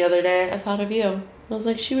on it the other day. I thought of you. I was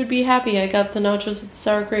like, she would be happy. I got the nachos with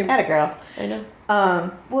sour cream. Atta girl. I know.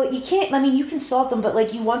 Well, you can't. I mean, you can salt them, but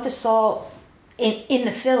like, you want the salt in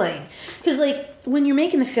the filling, because like when you're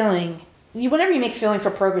making the filling, whenever you make filling for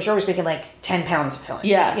pierogies, you're always making like 10 pounds of filling.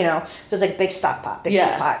 Yeah. So it's like a big stock pot,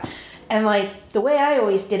 soup pot. And like the way I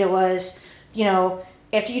always did it was,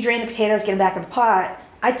 after you drain the potatoes, get them back in the pot,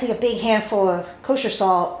 I took a big handful of kosher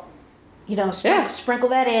salt, sprinkle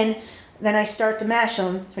that in. Then I start to mash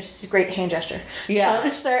them, which is a great hand gesture. Yeah.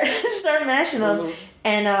 Start mashing them,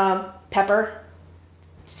 and pepper,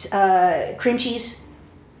 cream cheese,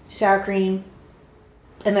 sour cream,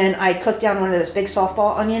 and then I cook down one of those big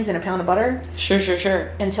softball onions in a pound of butter.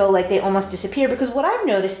 Sure. Until like they almost disappear. Because what I've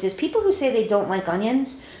noticed is people who say they don't like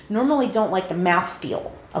onions normally don't like the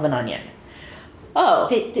mouthfeel of an onion. Oh.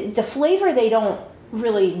 The flavor they don't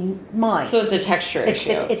really mind. So it's a texture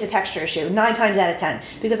issue. It's a texture issue, 9 times out of 10.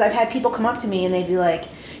 Because I've had people come up to me and they'd be like,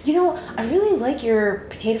 I really like your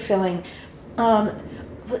potato filling,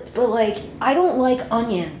 but like, I don't like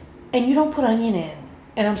onion, and you don't put onion in,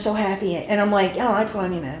 and I'm so happy. And I'm like, oh, I put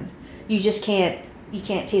onion in. You just can't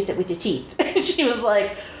taste it with your teeth. And she was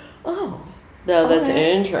like, oh. No, that's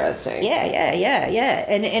interesting. Yeah.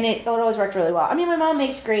 And it always worked really well. I mean, my mom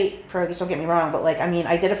makes great pierogies, don't get me wrong, but like, I mean,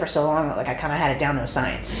 I did it for so long that like I kind of had it down to a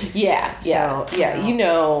science. Yeah.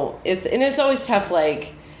 It's always tough,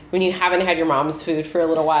 like when you haven't had your mom's food for a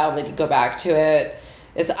little while and then you go back to it.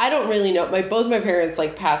 I don't really know. Both my parents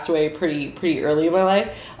like passed away pretty early in my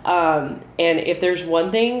life. And if there's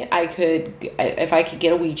one thing if I could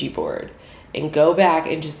get a Ouija board and go back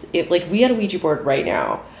and we had a Ouija board right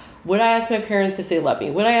now. Would I ask my parents if they loved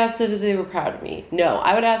me? Would I ask them if they were proud of me? No.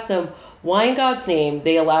 I would ask them why in God's name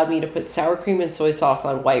they allowed me to put sour cream and soy sauce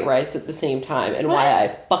on white rice at the same time, and why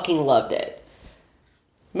I fucking loved it.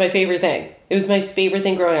 My favorite thing. It was my favorite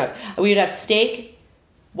thing growing up. We would have steak,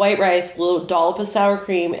 white rice, a little dollop of sour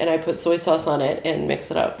cream, and I put soy sauce on it and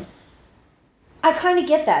mix it up. I kind of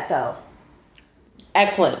get that, though.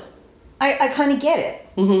 Excellent. I kind of get it.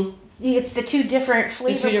 Mm-hmm. it's the two different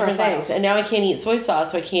flavor The two different profiles. things. And now I can't eat soy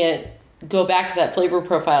sauce, so I can't go back to that flavor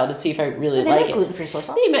profile to see if I really They like make it. gluten-free soy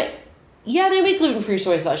sauce. They make, yeah, they make gluten-free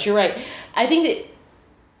soy sauce. You're right. I think that,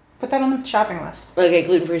 Put that on the shopping list. okay,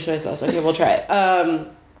 gluten-free soy sauce. Okay, we'll try it.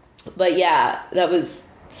 But yeah, that was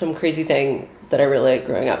some crazy thing that I really liked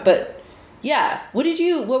growing up. But yeah, what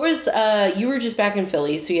was, you were just back in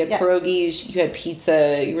Philly, so you had pierogies, you had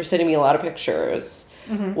pizza, you were sending me a lot of pictures.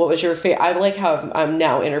 Mm-hmm. What was your favorite? I like how I'm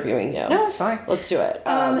now interviewing you. No, it's fine. Let's do it.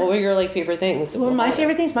 What were your like favorite things? Well, my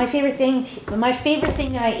favorite thing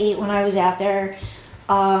that I ate when I was out there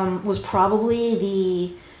was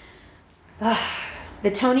probably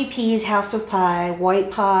the Tony P's House of Pie, white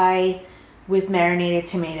pie with marinated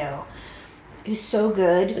tomato. It's so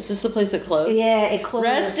good. Is this the place that closed? Yeah, it closed.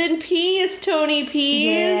 Rest in peace, Tony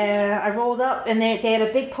P's. Yeah, I rolled up and they had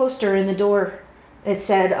a big poster in the door that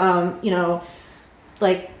said,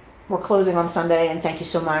 like, we're closing on Sunday and thank you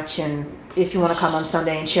so much, and if you want to come on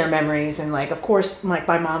Sunday and share memories, and like, of course, like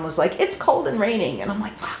my mom was like, it's cold and raining, and I'm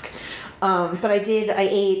like, fuck. But I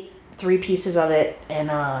ate 3 pieces of it, and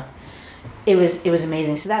it was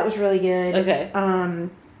amazing. So that was really good. Okay.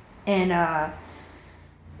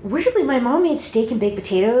 Weirdly, my mom made steak and baked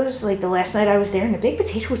potatoes like the last night I was there, and the baked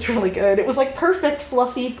potato was really good. It was like perfect,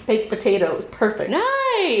 fluffy baked potato. It was perfect.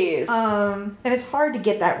 Nice. And it's hard to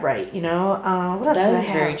get that right, you know. What else did I That is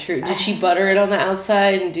have? very true. Did she butter it on the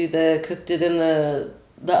outside and cooked it in the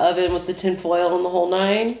oven with the tin foil and the whole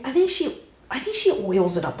nine? I think she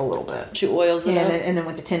oils it up a little bit. She oils it Yeah, up. and then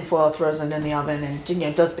with the tin foil, throws it in the oven and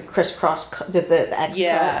does the crisscross, the eggs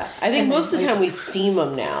Yeah, cut. I think And most then, of the like, time we steam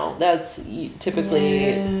them now. That's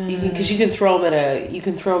typically because you can throw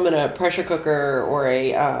them in a pressure cooker or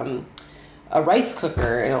a rice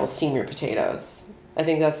cooker and it'll steam your potatoes. I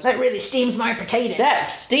think that really steams my potatoes. that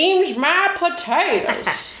steams my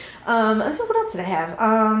potatoes. So what else did I have?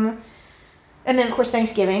 And then of course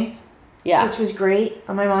Thanksgiving. Yeah. Which was great.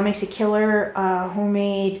 My mom makes a killer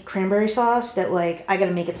homemade cranberry sauce that, like, I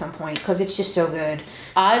gotta make at some point because it's just so good.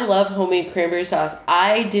 I love homemade cranberry sauce.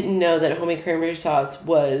 I didn't know cranberry sauce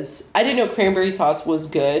was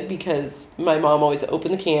good because my mom always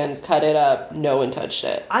opened the can, cut it up, no one touched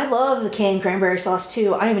it. I love the canned cranberry sauce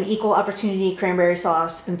too. I am an equal opportunity cranberry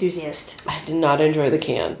sauce enthusiast. I did not enjoy the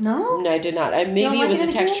can. No? I did not. Maybe like it was it in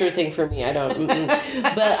a a can? texture thing for me. I don't.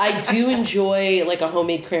 But I do enjoy like a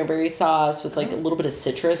homemade cranberry sauce with like a little bit of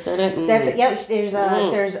citrus in it.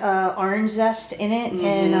 There's orange zest in it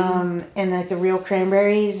and like the real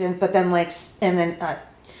cranberries but then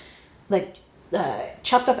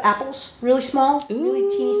chopped up apples, really small, really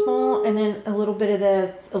teeny small, and then throw a little bit of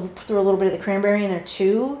the cranberry in there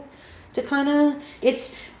too, to kind of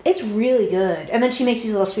it's really good. And then she makes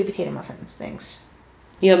these little sweet potato muffins things.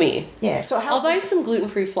 Yummy. Yeah. So I'll buy some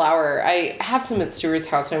gluten-free flour. I have some at Stuart's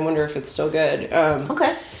house. I wonder if it's still good.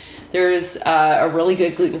 Okay. There's a really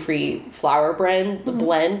good gluten-free flour blend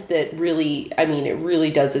that really, it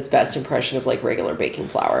really does its best impression of like regular baking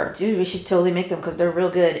flour. Dude, we should totally make them because they're real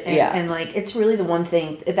good. And like, it's really the one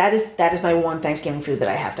thing that is my one Thanksgiving food that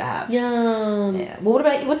I have to have. Yum. Yeah. Well, what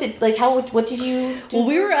about what did you do? Well,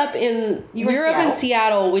 we were up in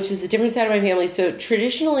Seattle, which is a different side of my family. So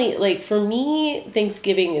traditionally, like for me,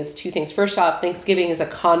 Thanksgiving is 2 things. First off, Thanksgiving is a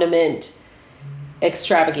condiment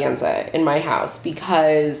extravaganza in my house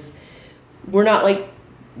because we're not like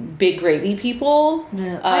big gravy people.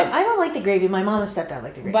 Yeah. I don't like the gravy. My mom and stepdad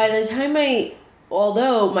like the gravy. By the time my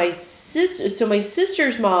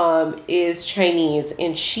sister's mom is Chinese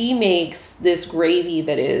and she makes this gravy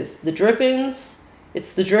that is the drippings.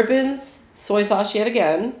 It's the drippings, soy sauce yet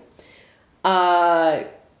again,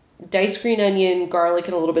 diced green onion, garlic,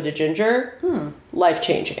 and a little bit of ginger. Life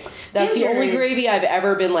changing. That's the only gravy I've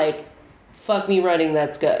ever been like, fuck me running,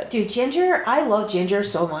 that's good. Dude, ginger, I love ginger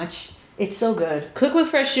so much. It's so good. Cook with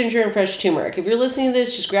fresh ginger and fresh turmeric. If you're listening to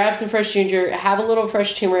this, just grab some fresh ginger, have a little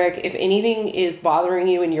fresh turmeric. If anything is bothering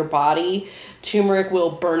you in your body, turmeric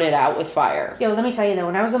will burn it out with fire. Yo, let me tell you though,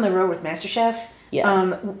 when I was on the road with MasterChef,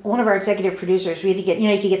 one of our executive producers, we had to get,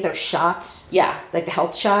 you could get those shots. Yeah. Like the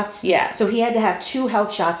health shots. Yeah. So he had to have 2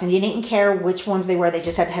 health shots and he didn't care which ones they were. They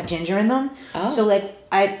just had to have ginger in them. Oh. So like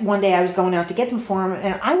one day I was going out to get them for him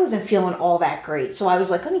and I wasn't feeling all that great. So I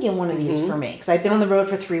was like, let me get one of these for me. Because I'd been on the road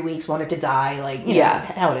for 3 weeks, wanted to die. Like, you know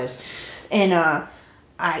how it is. And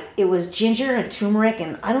it was ginger and turmeric,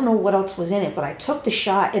 and I don't know what else was in it, but I took the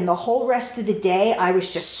shot, and the whole rest of the day I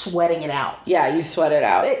was just sweating it out. Yeah, you sweat it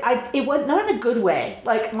out. It was not in a good way.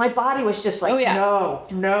 Like, my body was just like, no.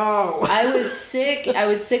 I was sick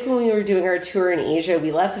when we were doing our tour in Asia.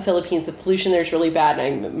 We left the Philippines. The pollution there's really bad,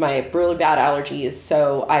 and my really bad allergies,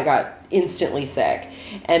 so I got instantly sick.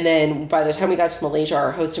 And then by the time we got to Malaysia,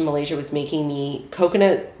 our host in Malaysia was making me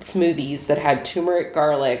coconut smoothies that had turmeric,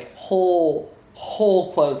 garlic, whole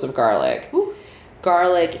cloves of garlic. Ooh.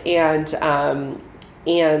 Garlic and so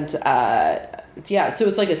it's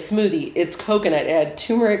like a smoothie. It's coconut. It had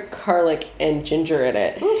turmeric, garlic, and ginger in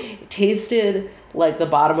it. Ooh. It tasted like the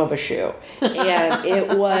bottom of a shoe. And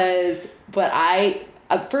it was, but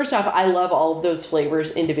first off, I love all of those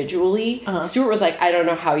flavors individually. Uh-huh. Stuart was like, I don't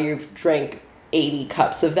know how you've drank 80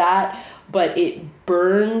 cups of that, but it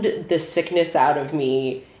burned the sickness out of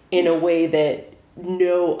me in a way that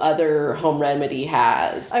no other home remedy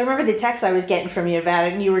has. I remember the text I was getting from you about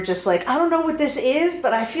it, and you were just like, I don't know what this is,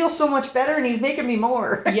 but I feel so much better, and he's making me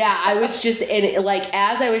more. Yeah, I was just, and like,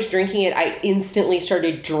 as I was drinking it, I instantly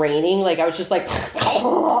started draining. Like, I was just like,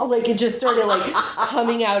 like, it just started like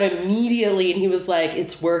coming out immediately, and he was like,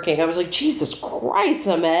 it's working. I was like, Jesus Christ,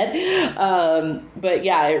 Ahmed. But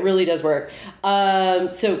yeah, it really does work.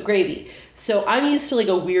 So gravy. So I'm used to like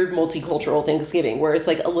a weird multicultural Thanksgiving where it's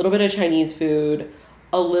like a little bit of Chinese food,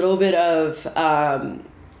 a little bit of,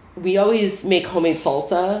 we always make homemade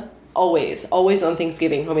salsa, always on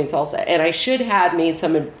Thanksgiving, homemade salsa. And I should have made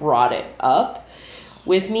some and brought it up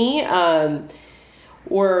with me,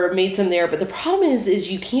 or made some there. But the problem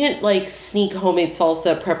is you can't like sneak homemade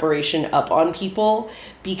salsa preparation up on people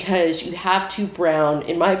because you have to brown.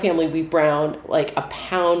 In my family, we brown like a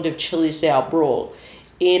pound of chili de árbol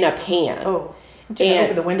in a pan. Oh, you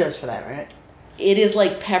open the windows for that, right? It is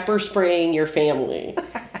like pepper spraying your family.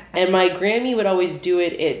 And my Grammy would always do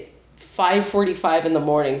it at 5:45 in the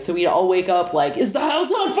morning. So we'd all wake up like, is the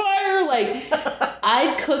house on fire? Like,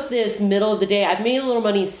 I've cooked this middle of the day. I've made a little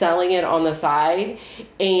money selling it on the side.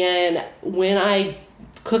 And when I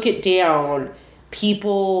cook it down,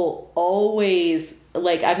 people always,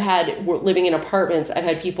 like, living in apartments, I've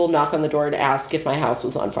had people knock on the door and ask if my house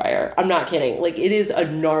was on fire. I'm not kidding. Like, it is a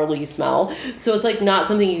gnarly smell. So it's, like, not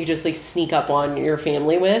something you just, like, sneak up on your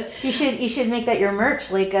family with. You should make that your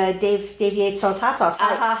merch, like Dave Yates sells hot sauce.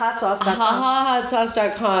 HaHaHotSauce.com.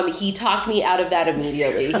 HaHaHotSauce.com. He talked me out of that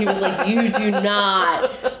immediately. He was like, you do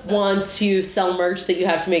not want to sell merch that you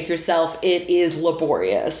have to make yourself. It is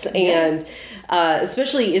laborious. Yeah. And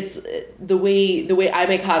especially it's the way I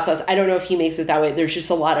make hot sauce. I don't know if he makes it that way. There's just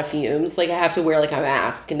a lot of fumes. Like, I have to wear like a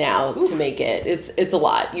mask now to make it. It's a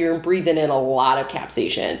lot. You're breathing in a lot of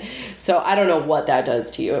capsaicin. So I don't know what that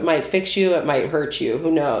does to you. It might fix you. It might hurt you.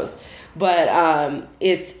 Who knows? But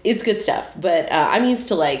it's good stuff. But I'm used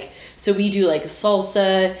to like, so we do like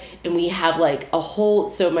salsa, and we have like a whole,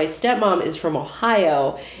 so my stepmom is from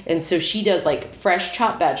Ohio, and so she does like fresh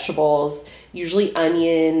chopped vegetables, usually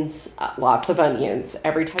onions, lots of onions,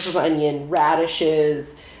 every type of onion,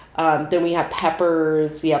 radishes. Then we have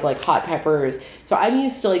peppers. We have like hot peppers. So I'm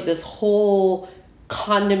used to like this whole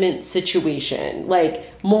condiment situation, like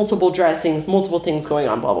multiple dressings, multiple things going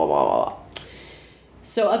on, blah, blah, blah, blah.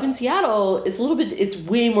 So up in Seattle, it's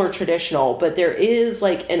way more traditional, but there is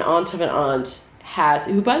like an aunt of an aunt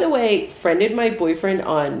who, by the way, friended my boyfriend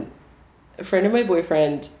on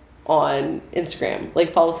Instagram,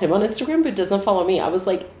 like follows him on Instagram, but doesn't follow me. I was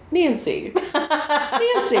like, Nancy,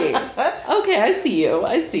 okay, I see you.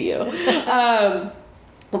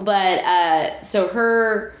 So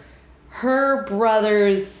her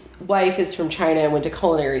brother's wife is from China and went to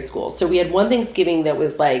culinary school. So we had one Thanksgiving that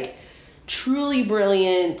was like truly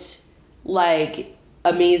brilliant, like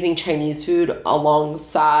amazing Chinese food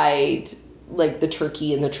alongside like the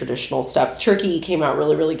turkey and the traditional stuff. The turkey came out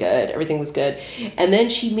really, really good. Everything was good. And then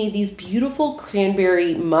she made these beautiful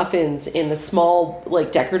cranberry muffins in the small,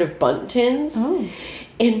 like, decorative bundt tins. Mm.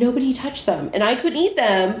 And nobody touched them. And I couldn't eat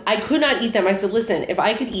them. I could not eat them. I said, listen, if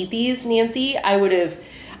I could eat these, Nancy, I would have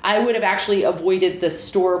actually avoided the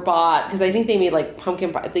store-bought, because I think they made, like,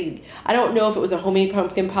 pumpkin pie. I don't know if it was a homemade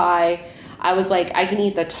pumpkin pie. I was like, I can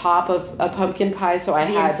eat the top of a pumpkin pie, so I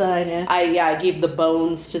had inside, yeah. I gave the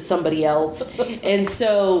bones to somebody else. And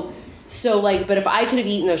so like, but if I could have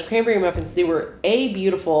eaten those cranberry muffins, they were A,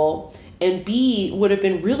 beautiful, and B, would have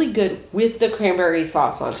been really good with the cranberry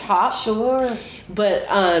sauce on top. Sure. But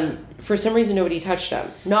for some reason nobody touched them.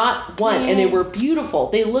 Not one. And they were beautiful.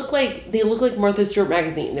 They look like Martha Stewart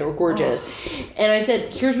magazine. They were gorgeous. Oh. And I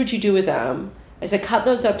said, here's what you do with them. I said, cut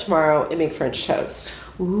those up tomorrow and make French toast.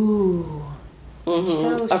 Ooh.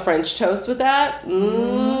 Mm-hmm. French toast with that?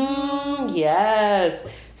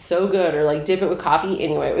 yes. So good. Or like dip it with coffee.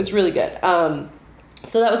 Anyway, it was really good.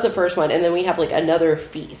 So that was the first one. And then we have like another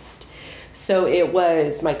feast. So it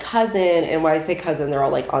was my cousin, and when I say cousin, they're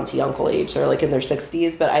all like auntie, uncle age. They're like in their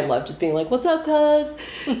 60s, but I love just being like, what's up, cuz?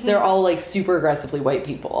 So they're all like super aggressively white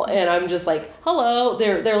people. And I'm just like, hello.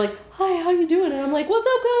 They're like, hi, how you doing? And I'm like, what's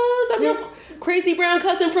up, cuz? I'm your crazy brown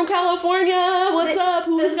cousin from California. What's up?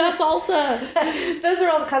 Who's got salsa? Those are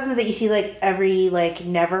all the cousins that you see like every like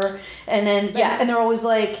never. And then, and they're always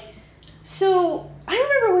like, so I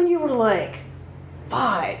remember when you were like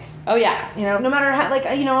 5. Oh, yeah. You know, no matter how, like,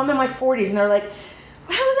 you know, I'm in my 40s and they're like,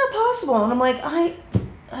 how is that possible? And I'm like, I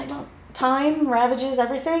don't, time ravages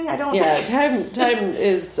everything. I don't. Yeah, time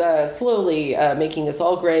is slowly making us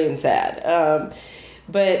all gray and sad.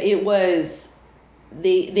 But it was,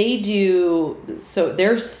 they do, so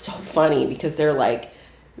they're so funny because they're like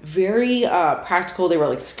very practical. They were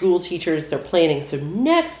like school teachers. They're planning. So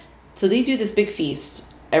they do this big feast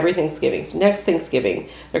every Thanksgiving. So next Thanksgiving,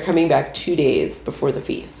 they're coming back 2 days before the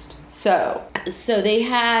feast. So they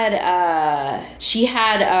had,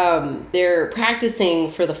 they're practicing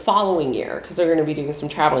for the following year because they're going to be doing some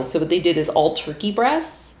traveling. So what they did is all turkey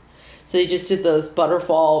breasts. So they just did those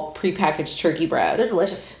Butterfall prepackaged turkey breasts. They're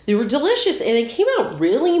delicious. They were delicious, and they came out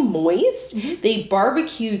really moist. Mm-hmm. They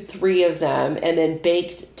barbecued 3 of them and then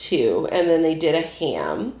baked 2, and then they did a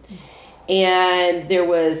ham. And there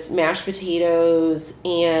was mashed potatoes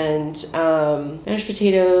and green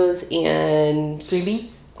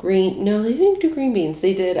beans. No, they didn't do green beans.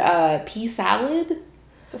 They did pea salad.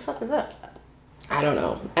 The fuck is that? I don't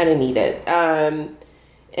know. I didn't eat it. And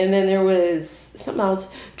then there was something else.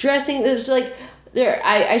 Dressing. There's like there.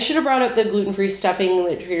 I should have brought up the gluten-free stuffing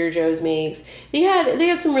that Trader Joe's makes. They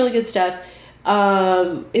had some really good stuff.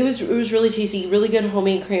 It was really tasty. Really good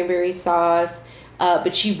homemade cranberry sauce.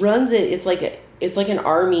 But she runs it. It's like an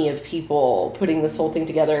army of people putting this whole thing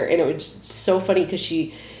together, and it was so funny because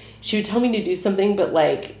she would tell me to do something, but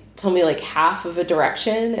like tell me like half of a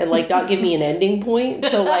direction and like not give me an ending point.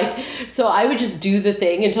 So I would just do the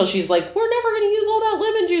thing until she's like, we're never gonna use all that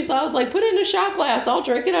lemon juice. I was like, put it in a shot glass. I'll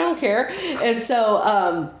drink it. I don't care. And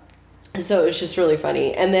so it was just really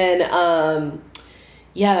funny. And then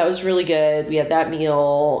that was really good. We had that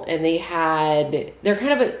meal, and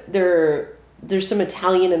there's some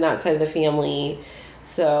Italian in that side of the family.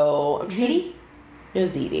 So ziti? No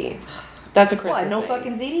ziti. That's a Christmas no thing.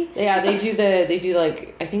 fucking ziti? Yeah, they do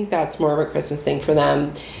like, I think that's more of a Christmas thing for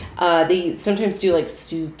them. They sometimes do like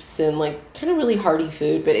soups and like kind of really hearty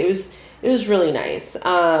food, but it was really nice.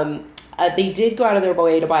 They did go out of their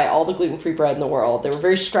way to buy all the gluten-free bread in the world. They were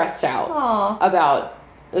very stressed out about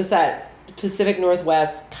that Pacific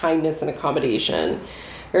Northwest kindness and accommodation.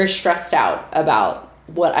 Very stressed out about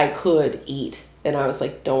what I could eat. And I was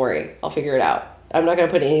like, don't worry, I'll figure it out. I'm not going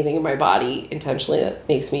to put anything in my body intentionally that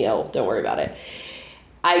makes me ill. Don't worry about it.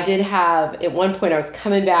 I did have, at one point I was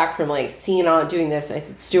coming back from like seeing Aunt doing this. And I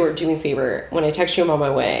said, Stuart, do me a favor. When I text you I'm on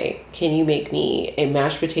my way, can you make me a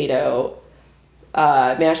mashed potato,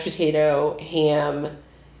 ham,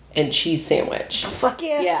 and cheese sandwich? Fuck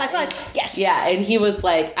yeah. Yeah. High five. Yes. Yeah. And he was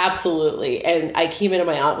like, absolutely. And I came in and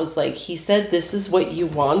my aunt was like, he said, this is what you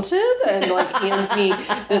wanted? And like hands me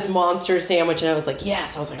this monster sandwich. And I was like,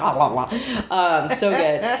 yes. I was like, blah, blah. So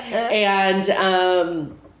good.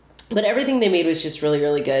 And, but everything they made was just really,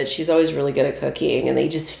 really good. She's always really good at cooking, and they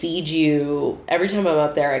just feed you. Every time I'm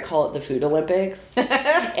up there, I call it the Food Olympics.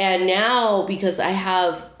 And now, because I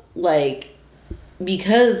have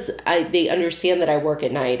they understand that I work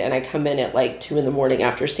at night and I come in at like 2 a.m.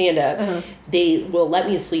 after stand-up, they will let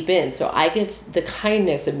me sleep in. So I get the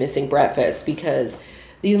kindness of missing breakfast because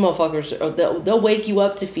these motherfuckers, they'll wake you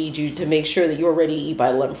up to feed you to make sure that you're ready to eat by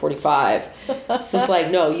 11:45. So it's like,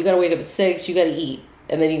 no, you got to wake up at 6, you got to eat.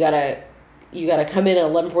 And then you got to come in at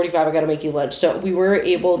 11:45, I got to make you lunch. So we were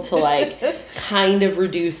able to like kind of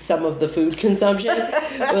reduce some of the food consumption.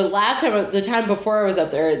 But the time before I was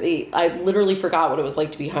up there, I literally forgot what it was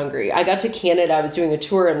like to be hungry. I got to Canada, I was doing a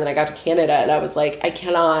tour, and then I got to Canada and I was like, I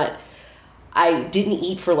didn't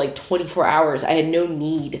eat for like 24 hours. I had no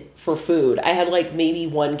need for food. I had like maybe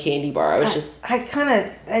 1 candy bar.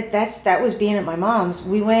 That was being at my mom's.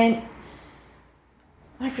 We went,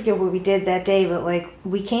 I forget what we did that day, but like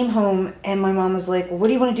we came home and my mom was like, well, what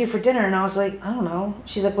do you want to do for dinner? And I was like, I don't know.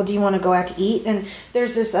 She's like, well, do you want to go out to eat? And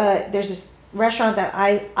there's this restaurant that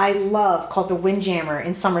I love called the Windjammer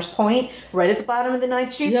in Summers Point, right at the bottom of the 9th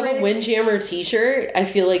Street You have Bridge. a Windjammer t-shirt? I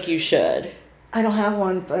feel like you should. I don't have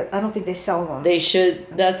one, but I don't think they sell them. They should.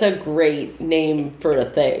 That's a great name for a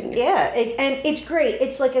thing. Yeah, and it's great.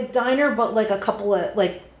 It's like a diner, but like a couple of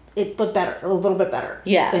but better, a little bit better.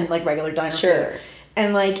 Yeah. Than like regular diner Sure. food.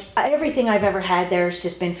 And like everything I've ever had there has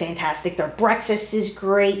just been fantastic. Their breakfast is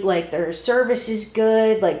great. Like their service is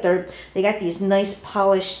good. Like they got these nice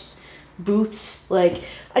polished booths. Like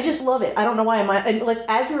I just love it. I don't know why. And like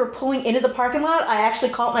as we were pulling into the parking lot, I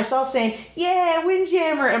actually caught myself saying, "Yeah,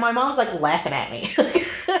 Windjammer," and my mom's like laughing at me.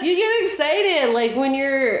 You get excited like when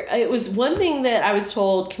it was one thing that I was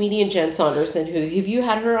told. Comedian Jen Saunderson, who have you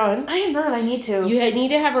had her on? I am not. I need to. Need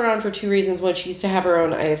to have her on for two reasons. One, she used to have her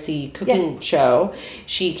own IFC cooking show.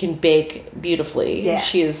 She can bake beautifully. Yeah.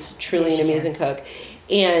 She is truly an amazing cook.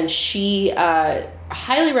 And she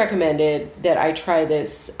highly recommended that I try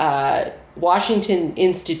this Washington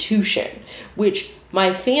Institution, which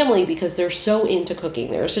my family, because they're so into cooking,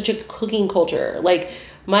 they're such a cooking culture. Like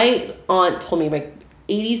my aunt told me, my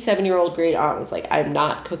 87-year-old great aunt was like, "I'm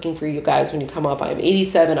not cooking for you guys when you come up. I'm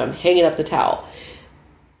 87. I'm hanging up the towel."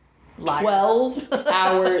 12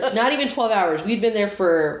 hours, not even 12 hours. We'd been there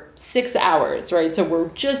for 6 hours, right? So we're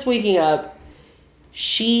just waking up.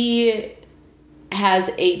 She has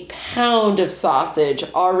a pound of sausage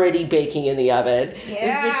already baking in the oven. Yes.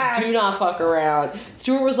 This bitch do not fuck around.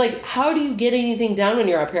 Stuart was like, "How do you get anything done when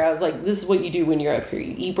you're up here?" I was like, "This is what you do when you're up here.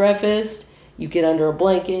 You eat breakfast, you get under a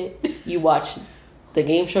blanket, you watch the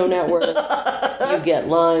Game Show Network, you get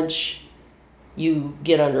lunch, you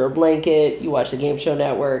get under a blanket, you watch the Game Show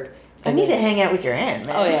Network." I need to hang out with your aunt,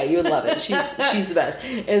 man. Oh yeah, you would love it. She's the best.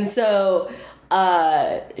 And so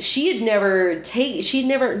no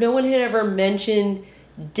one had ever mentioned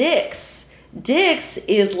Dick's. Dick's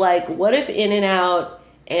is like, what if In-N-Out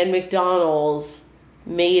and McDonald's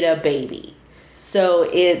made a baby? So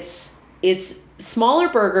it's smaller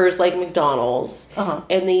burgers like McDonald's,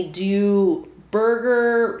 and they do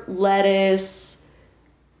burger, lettuce,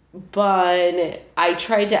 bun.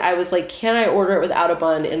 I was like, "Can I order it without a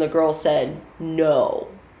bun?" And the girl said no.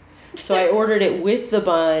 So I ordered it with the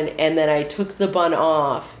bun, and then I took the bun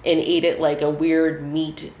off and ate it like a weird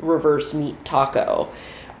reverse meat taco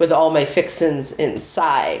with all my fixins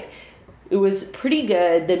inside. It was pretty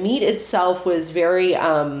good. The meat itself was very,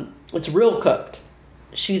 it's real cooked.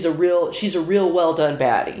 She's a real well done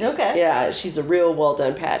patty. Okay. Yeah, she's a real well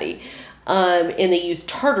done patty. And they use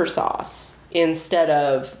tartar sauce instead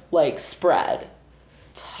of like spread.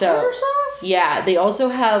 Tartar sauce? Yeah, they also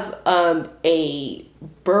have a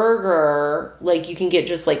burger, like you can get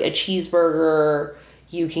just like a cheeseburger.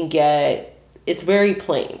 It's very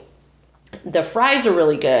plain. The fries are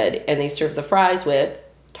really good, and they serve the fries with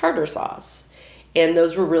tartar sauce. And that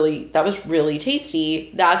was really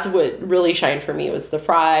tasty. That's what really shined for me, was the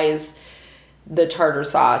fries, the tartar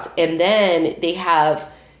sauce. And then they have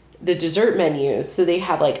the dessert menu. So they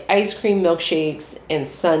have like ice cream milkshakes and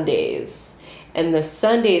sundaes. And the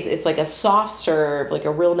sundaes, it's like a soft serve, like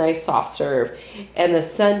a real nice soft serve. And the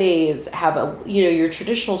sundaes have your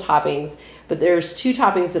traditional toppings, but there's two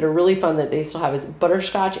toppings that are really fun that they still have, is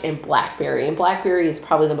butterscotch and blackberry. And blackberry is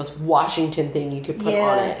probably the most Washington thing you could put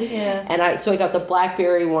on it. Yeah. And I got the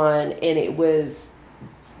blackberry one, and it was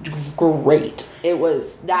great.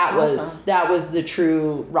 Awesome. That was the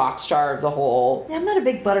true rock star of the whole. Yeah, I'm not a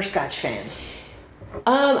big butterscotch fan.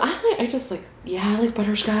 I like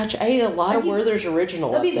butterscotch. I ate a lot of Werther's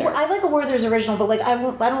Original up there. I like a Werther's Original, but like I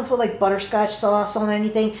don't put like butterscotch sauce on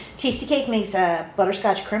anything. Tasty Cake makes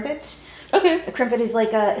butterscotch crimpets. Okay. A crimpet is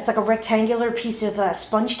it's like a rectangular piece of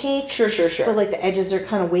sponge cake. Sure. But like the edges are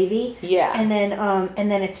kind of wavy. Yeah. And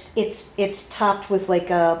then it's topped with like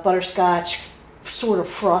a butterscotch sort of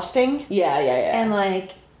frosting. Yeah. And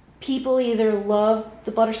like people either love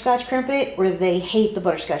the butterscotch crimpet or they hate the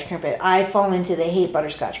butterscotch crimpet. I fall into they hate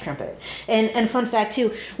butterscotch crimpet. And fun fact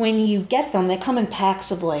too, when you get them, they come in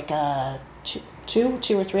packs of like two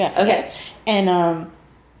or three, I forget. Okay. And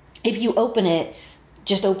if you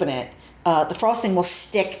just open it, the frosting will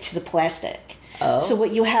stick to the plastic. Oh. So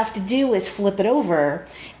what you have to do is flip it over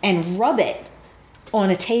and rub it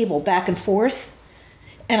on a table back and forth.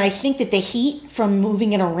 And I think that the heat from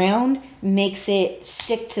moving it around makes it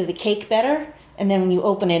stick to the cake better. And then when you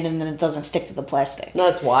open it, and then it doesn't stick to the plastic.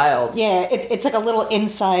 That's wild. Yeah, it's like a little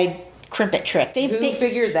inside crimpet trick. Who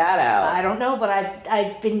figured that out? I don't know, but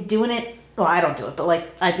I've been doing it. Well, I don't do it, but like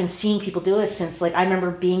I've been seeing people do it since like I remember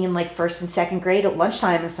being in like first and second grade at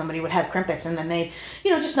lunchtime, and somebody would have crimpets, and then they,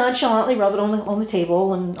 just nonchalantly rub it on the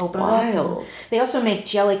table and open it up. And they also make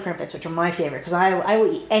jelly crimpets, which are my favorite because I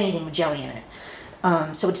will eat anything with jelly in it.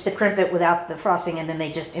 So it's the crimpet without the frosting, and then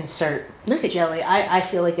they just insert jelly. I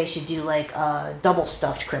feel like they should do like double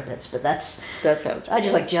stuffed crimpets, but that sounds. I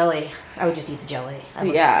just like jelly. I would just eat the jelly.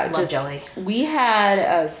 I love jelly. We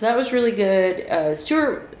had so that was really good.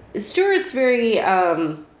 Stuart's very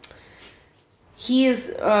He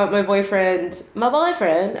is my boyfriend,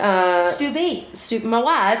 Stu B. my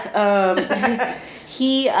wife.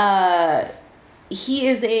 He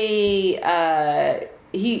is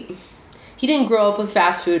he didn't grow up with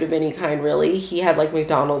fast food of any kind, really. He had like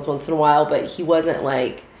McDonald's once in a while, but he wasn't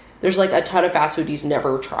like, there's like a ton of fast food he's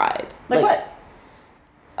never tried. Like what?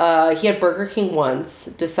 He had Burger King once,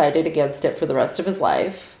 decided against it for the rest of his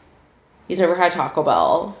life. He's never had Taco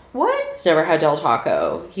Bell. What? He's never had Del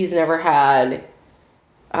Taco. He's never had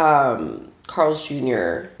Carl's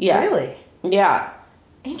Jr. Yeah. Really? Yeah.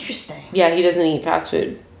 Interesting. Yeah, he doesn't eat fast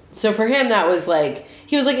food. So for him, that was like,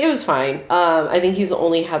 he was like, it was fine. I think he's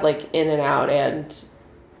only had like In-N-Out and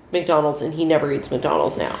McDonald's, and he never eats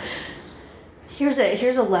McDonald's now. Here's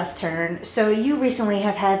a left turn. So you recently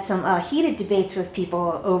have had some heated debates with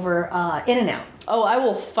people over In-N-Out. Oh, I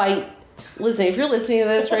will fight. Listen, if you're listening to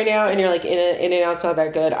this right now and you're like, In-N-Out's not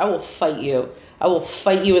that good, I will fight you. I will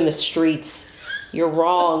fight you in the streets. You're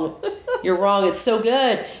wrong. You're wrong. It's so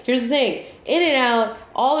good. Here's the thing. In-N-Out,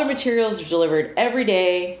 all their materials are delivered every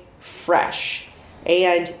day, fresh.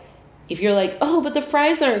 And if you're like, oh, but the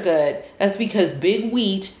fries aren't good, that's because Big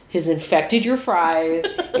Wheat has infected your fries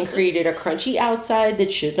and created a crunchy outside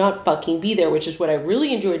that should not fucking be there, which is what I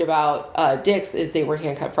really enjoyed about Dick's, is they were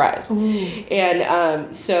hand-cut fries.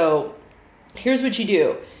 And so here's what you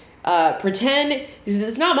do. Pretend,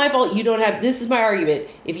 it's not my fault you don't have, this is my argument.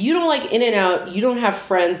 If you don't like In-N-Out, you don't have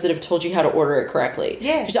friends that have told you how to order it correctly.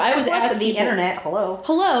 Yeah. I was asking the people, internet.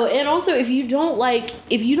 Hello. and also if you don't like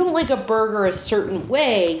a burger a certain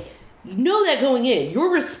way, you know that going in.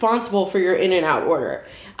 You're responsible for your In-N-Out order.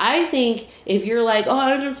 I think if you're like, oh,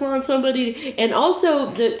 I just want somebody to, and also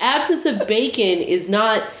the absence of bacon is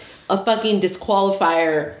not a fucking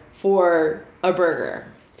disqualifier for a burger.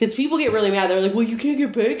 Because people get really mad. They're like, well, you can't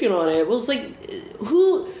get bacon on it. Well, it's like,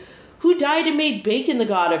 who died and made bacon the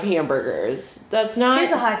god of hamburgers? That's not... Here's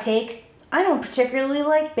a hot take. I don't particularly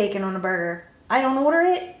like bacon on a burger. I don't order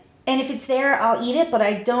it. And if it's there, I'll eat it, but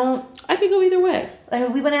I don't... I could go either way. I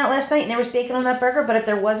mean, we went out last night and there was bacon on that burger, but if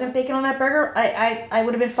there wasn't bacon on that burger, I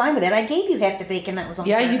would have been fine with it. I gave you half the bacon that was on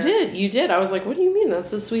the burger. Yeah, you did. I was like, what do you mean?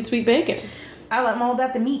 That's the sweet, sweet bacon. I'm all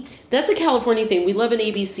about the meats. That's a California thing. We love an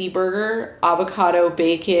ABC burger, avocado,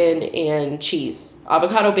 bacon, and cheese.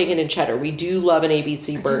 Avocado, bacon, and cheddar. We do love an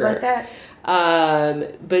ABC burger. I do like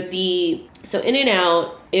that. But so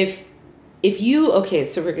In-N-Out, if you, okay,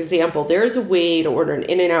 so for example, there's a way to order an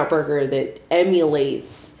In-N-Out burger that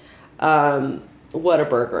emulates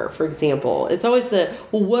Whataburger, for example. It's always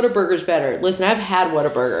Whataburger's better. Listen, I've had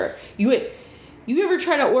Whataburger. You ever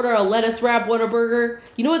try to order a lettuce wrap Whataburger?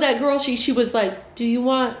 You know what that girl, she was like, do you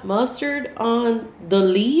want mustard on the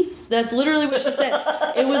leaves? That's literally what she said.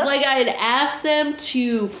 It was like I had asked them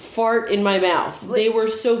to fart in my mouth. They were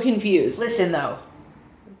so confused. Listen, though.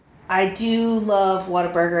 I do love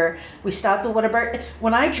Whataburger. We stopped at Whataburger.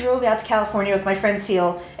 When I drove out to California with my friend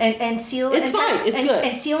Seal, and Seal... It's fine. It's good.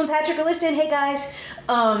 And Seal and Patrick are listening. Hey, guys.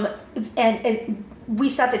 And we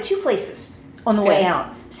stopped at two places on the way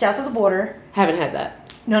out. South of the border. Haven't had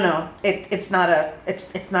that. No. It's not a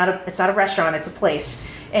restaurant. It's a place.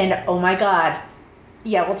 And oh my God.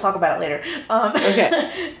 Yeah, we'll talk about it later.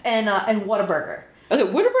 Okay. And Whataburger. Okay,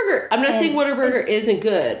 Whataburger. I'm not saying Whataburger isn't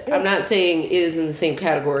good. I'm not saying it is in the same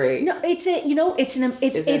category. No, it's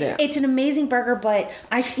an amazing burger, but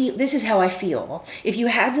I feel, this is how I feel. If you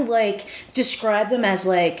had to like describe them as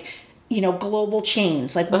like, global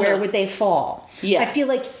chains, like where would they fall? Yeah. I feel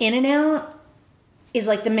like In-N-Out is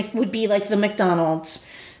like would be like the McDonald's,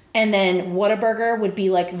 and then Whataburger would be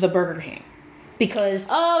like the Burger King. Because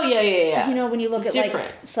when you look at different.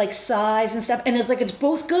 like it's like size and stuff, and it's like it's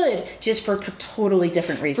both good, just for totally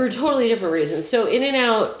different reasons. For totally different reasons. So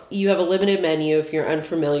In-N-Out, you have a limited menu. If you're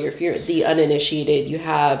unfamiliar, if you're the uninitiated, you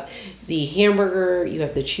have the hamburger, you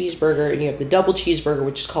have the cheeseburger, and you have the double cheeseburger,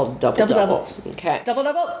 which is called double. Okay.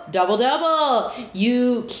 Double.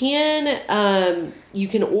 You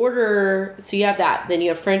can order. So you have that. Then you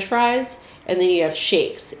have French fries. And then you have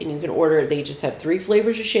shakes, and you can order, they just have 3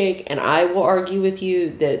 flavors of shake, and I will argue with you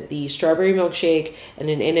that the strawberry milkshake and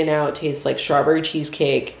an In-N-Out tastes like strawberry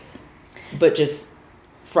cheesecake, but just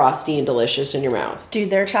frosty and delicious in your mouth. Dude,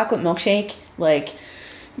 their chocolate milkshake, like,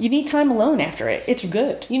 you need time alone after it. It's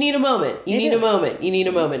good. You need a moment. You need a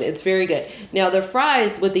moment. It's very good. Now, their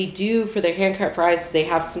fries, what they do for their hand-cut fries is they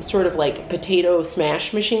have some sort of, like, potato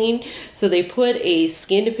smash machine. So they put a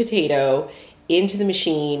skinned potato into the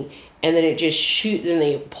machine, and then then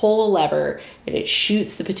they pull a lever, and it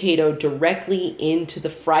shoots the potato directly into the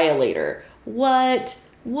fryolator. What?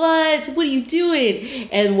 What are you doing?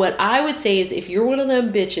 And what I would say is, if you're one of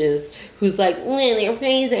them bitches who's like, their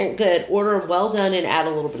fries aren't good, order them well done and add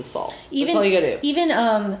a little bit of salt. That's all you gotta do. Even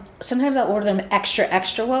sometimes I'll order them extra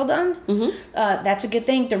well done. Mm-hmm. That's a good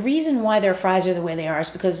thing. The reason why their fries are the way they are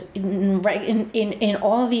is because in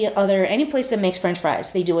all the other, any place that makes French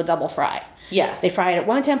fries, they do a double fry. Yeah. They fry it at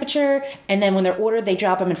one temperature, and then when they're ordered, they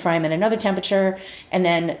drop them and fry them at another temperature, and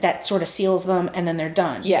then that sort of seals them, and then they're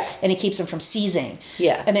done. Yeah. And it keeps them from seizing.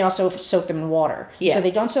 Yeah. And they also soak them in water. Yeah. So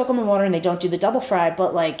they don't soak them in water, and they don't do the double fry,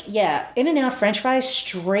 but like, yeah, In-N-Out French fries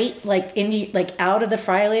straight like out of the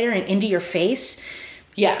fry-later and into your face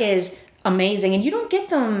is amazing, and you don't get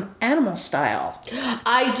them animal style.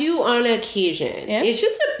 I do on occasion. Yeah? It's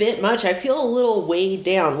just a bit much. I feel a little weighed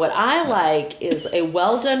down. What I like is a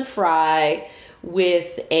well done fry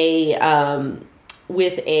with the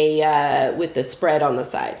spread on the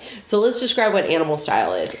side. So let's describe what animal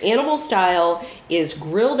style is. Animal style is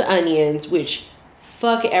grilled onions, which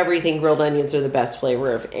fuck everything. Grilled onions are the best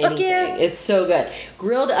flavor of anything. Yeah. It's so good.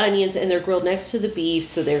 Grilled onions, and they're grilled next to the beef,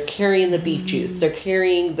 so they're carrying the beef juice. They're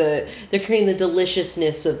carrying the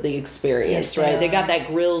deliciousness of the experience, Yes, right? They are. got that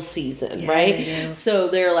grill season, Yeah, right? they do. So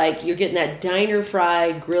they're like, you're getting that diner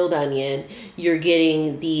fried grilled onion. You're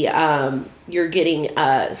getting the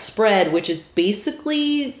spread, which is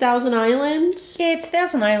basically Thousand Island. Yeah, it's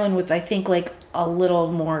Thousand Island with, I think, like a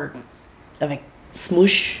little more of a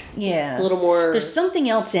Smoosh. yeah, A little more. There's something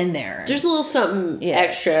else in there. There's a little something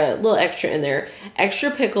extra in there.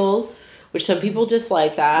 Extra pickles, which some people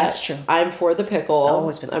dislike that. That's true. I'm for the pickle.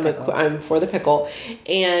 Always with the pickle. I'm for the pickle.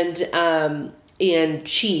 And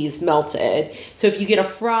cheese melted. So if you get a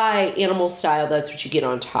fry animal style, that's what you get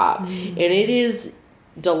on top. And it is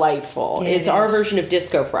delightful. Yeah, It's it our is. version of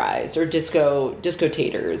disco fries or disco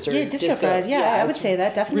taters or disco fries. Yeah, I would it's say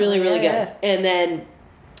that definitely. really good. Yeah.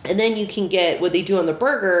 And then you can get, what they do on the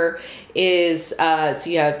burger is, so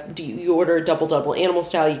you order a double animal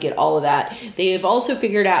style, you get all of that. They have also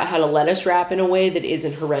figured out how to lettuce wrap in a way that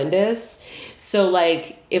isn't horrendous. So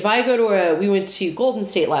like, if I go to we went to Golden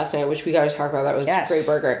State last night, which we got to talk about, that was a great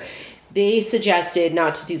burger. They suggested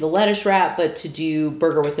not to do the lettuce wrap, but to do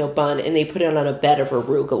burger with no bun, and they put it on a bed of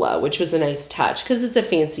arugula, which was a nice touch, because it's a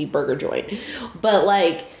fancy burger joint. But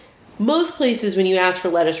like, most places, when you ask for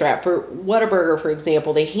lettuce wrap, for Whataburger, for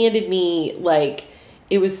example, they handed me, like,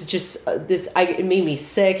 it was just it made me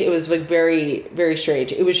sick. It was, like, very, very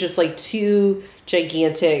strange. It was just, like, 2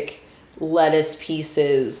 gigantic lettuce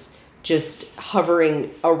pieces just hovering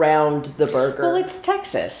around the burger. Well, it's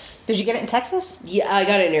Texas. Did you get it in Texas? Yeah, I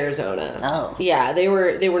got it in Arizona. Oh. Yeah, they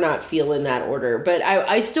were not feeling that order. But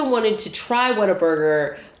I still wanted to try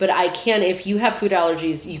Whataburger, but I can't, if you have food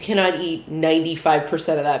allergies, you cannot eat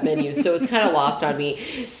 95% of that menu. So it's kind of lost on me.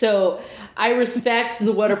 So I respect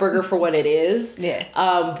the Whataburger for what it is. Yeah.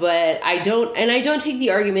 But I don't take the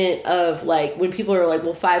argument of, like, when people are like,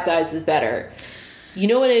 well, Five Guys is better. You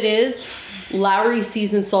know what it is? Lowry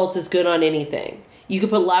seasoned salt is good on anything. You could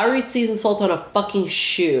put Lowry seasoned salt on a fucking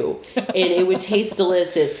shoe and it would taste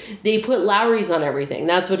delicious. They put Lowry's on everything.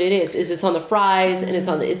 That's what it is. It's on the fries and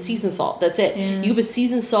it's seasoned salt. That's it. You could put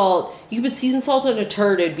seasoned salt on a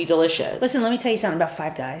turd, it'd be delicious. Listen, let me tell you something about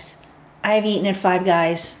Five Guys. I have eaten at Five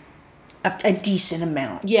Guys a decent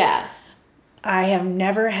amount. Yeah. I have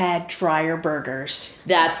never had drier burgers.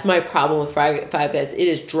 That's my problem with Five Guys. It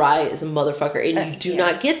is dry as a motherfucker. And you do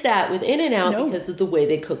not get that with In-N-Out because of the way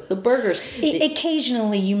they cook the burgers.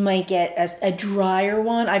 Occasionally, you might get a drier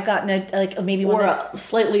one. I've gotten maybe one. Or a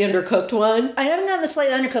slightly undercooked one. I haven't gotten the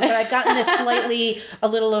slightly undercooked, but I've gotten a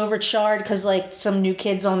little overcharred because, like, some new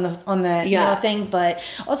kids on the thing. But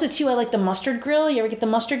also, too, I like the mustard grill. You ever get the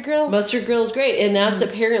mustard grill? Mustard grill is great. And that's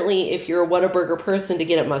apparently, if you're a Whataburger person, to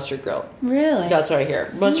get it mustard grill. Really? That's what I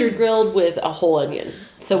hear. Mustard grilled with a whole onion.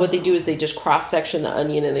 So what they do is they just cross-section the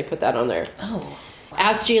onion and they put that on there. Oh.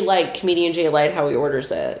 Ask Jay Light, comedian Jay Light, how he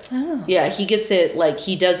orders it. Oh. Yeah, he gets it, like,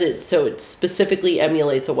 he does it so it specifically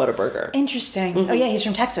emulates a Whataburger. Interesting. Oh, yeah, he's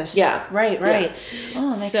from Texas. Yeah. Right. Yeah. Oh,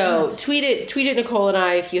 makes so sense. tweet it Nicole and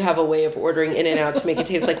I if you have a way of ordering In-N-Out to make it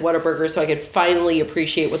taste like Whataburger so I could finally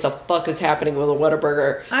appreciate what the fuck is happening with a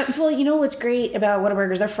Whataburger. Well, you know what's great about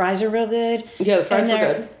Whataburgers? Their fries are real good. Yeah, the fries were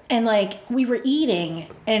good. And, like, we were eating,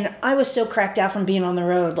 and I was so cracked out from being on the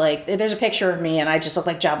road. Like, there's a picture of me, and I just look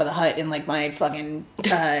like Jabba the Hutt in, like, my fucking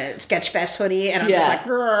Sketchfest hoodie, and I'm just like,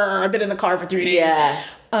 "Grr, I've been in the car for 3 days. Yeah.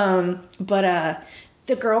 But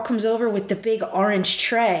the girl comes over with the big orange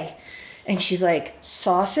tray, and she's like,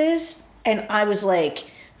 sauces? And I was like,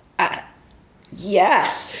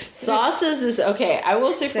 yes. Sauces is okay. I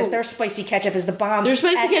will say Their spicy ketchup is the bomb. Their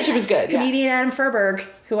spicy ketchup is good. Comedian Adam Furberg,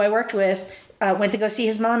 who I worked with, went to go see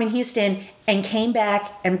his mom in Houston and came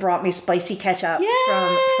back and brought me spicy ketchup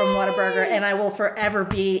from Whataburger, and I will forever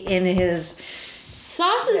be in his...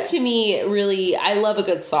 Sauces to me, really, I love a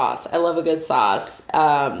good sauce.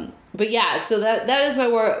 But yeah, so that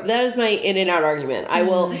is my In-N-Out argument.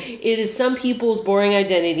 It is some people's boring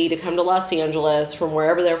identity to come to Los Angeles from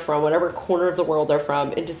wherever they're from, whatever corner of the world they're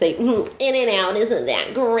from, and to say, In-N-Out isn't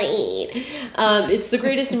that great. It's the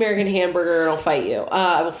greatest American hamburger, and I'll fight you.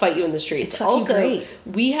 I will fight you in the streets. It's fucking great.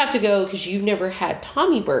 We have to go because you've never had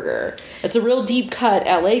Tommy Burger. It's a real deep cut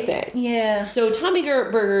LA thing. Yeah. So Tommy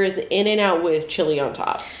Burger is In-N-Out with chili on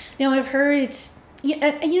top. Now, I've heard it's...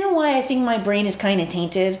 You know why I think my brain is kind of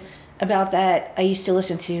tainted about that? I used to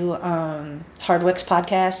listen to Hardwick's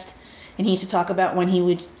podcast, and he used to talk about when he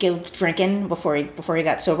would go drinking before he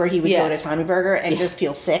got sober, he would go to Tommy Burger and just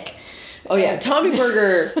feel sick. Oh yeah, Tommy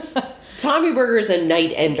Burger is a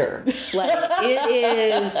night ender. Like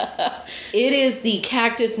it is the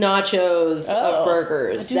cactus nachos of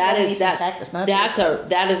burgers. That is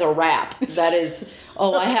a wrap. That is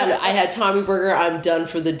I had Tommy Burger, I'm done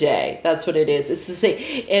for the day. That's what it is. It's the same.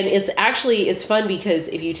 And it's fun because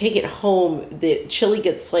if you take it home, the chili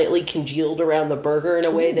gets slightly congealed around the burger in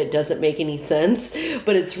a way that doesn't make any sense.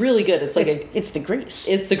 But it's really good. It's the grease.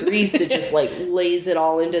 It's the grease that just like lays it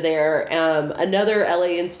all into there. Another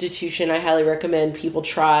LA institution I highly recommend people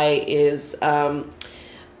try is Tito's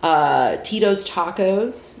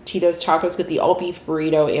Tacos. Tito's Tacos get the all beef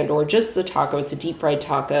burrito and or just the taco. It's a deep fried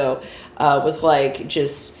taco with like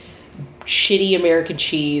just shitty American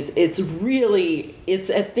cheese. It's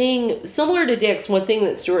a thing similar to Dick's. One thing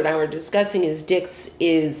that Stuart and I were discussing is Dick's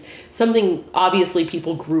is something obviously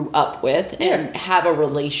people grew up with and have a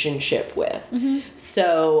relationship with. Mm-hmm.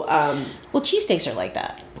 So, well, cheesesteaks are like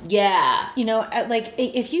that. Yeah. You know, like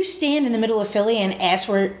if you stand in the middle of Philly and ask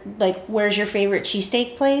where's your favorite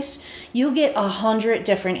cheesesteak place, you'll get 100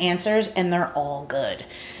 different answers and they're all good.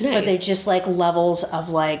 Nice. But they're just like levels of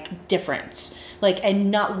like difference. Like, and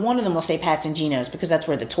not one of them will say Pat's and Geno's because that's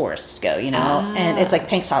where the tourists go, you know? And it's like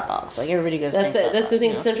Pink's Hot Dogs. Like everybody goes That's Pink's Hot That's Dogs, the thing.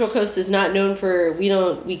 you know? Central Coast is not known for,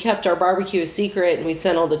 we kept our barbecue a secret and we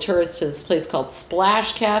sent all the tourists to this place called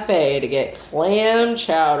Splash Cafe to get clam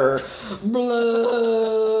chowder.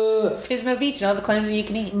 Blah. Pismo Beach and all the clams that you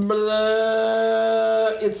can eat. Blah.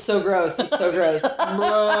 It's so gross.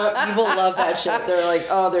 Blah. People love that shit. They're like,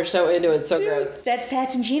 oh, they're so into it. It's so gross. That's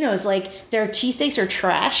Pat's and Geno's. Like, their cheesesteaks are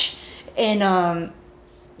trash. And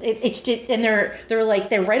they're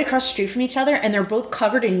right across the street from each other, and they're both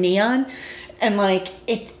covered in neon, and like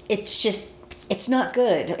it's not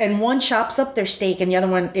good. And one chops up their steak, and the other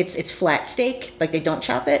one it's flat steak, like they don't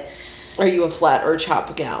chop it. Are you a flat or a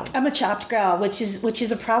chopped gal? I'm a chopped gal, which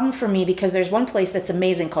is a problem for me because there's one place that's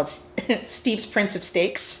amazing called Steve's Prince of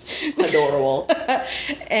Steaks. Adorable.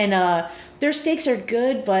 And their steaks are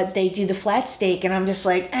good, but they do the flat steak, and I'm just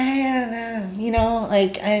like, you know,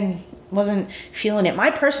 like I wasn't feeling it.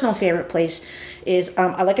 My personal favorite place is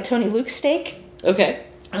I like a Tony Luke steak. Okay.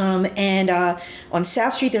 And on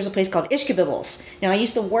South Street there's a place called Ishkabibbles. Now I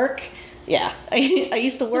used to work. Yeah, I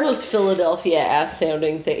used to work. It's the most Philadelphia ass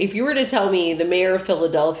sounding thing. If you were to tell me the mayor of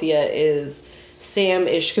Philadelphia is Sam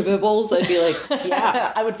Ishkabibbles, I'd be like,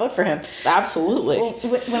 yeah, I would vote for him. Absolutely. Well,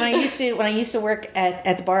 when I used to work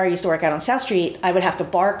at the bar I used to work out on South Street, I would have to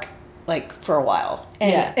bark like for a while,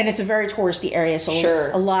 and it's a very touristy area, so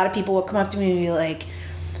a lot of people would come up to me and be like,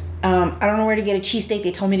 I don't know where to get a cheesesteak.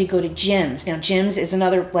 They told me to go to Jim's. Now Jim's is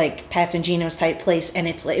another like Pat's and Geno's type place, and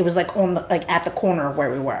it was like on the, like at the corner of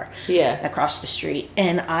where we were, across the street.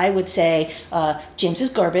 And I would say Jim's is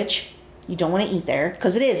garbage. You don't want to eat there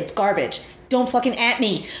because it's garbage. Don't fucking at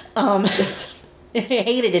me. I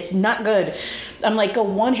hate it. It's not good. I'm like, go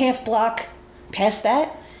 1/2 block past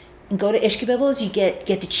that and go to Ishkabibbles. You get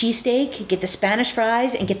the cheesesteak, get the Spanish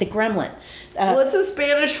fries, and get the gremlin. What's a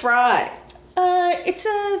Spanish fry? It's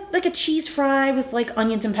like a cheese fry with like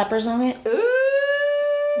onions and peppers on it.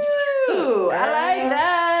 Ooh, I like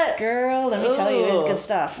that. Girl, let me tell you, it's good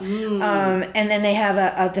stuff. And then they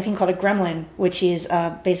have the thing called a gremlin, which is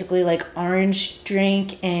basically like orange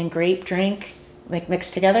drink and grape drink, like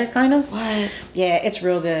mixed together, kind of. What? Yeah, it's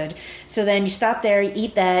real good. So then you stop there, you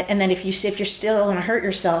eat that, and then if you're still gonna hurt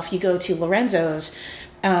yourself, you go to Lorenzo's.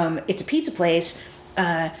 It's a pizza place.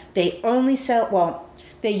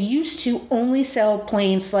 They used to only sell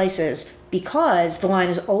plain slices because the line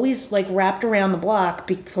is always like wrapped around the block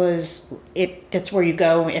because that's where you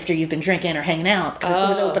go after you've been drinking or hanging out. Because it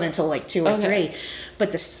was open until like 2 or 3.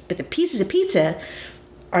 But the pieces of pizza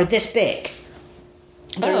are this big.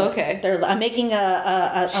 Oh, okay. I'm making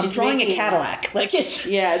I'm drawing a Cadillac. Like it's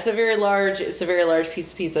yeah, it's a very large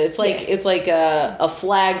piece of pizza. It's like a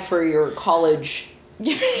flag for your college.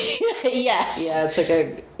 Yes. Yeah, it's like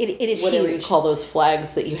it is whatever huge. you call those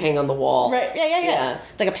flags that you hang on the wall. Right. Yeah.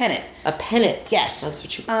 Like a pennant. A pennant. Yes. That's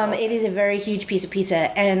what you call it is a very huge piece of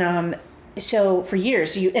pizza, and so for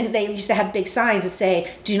years they used to have big signs that say,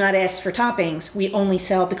 "Do not ask for toppings. We only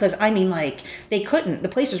sell," because they couldn't. The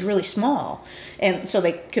place was really small, and so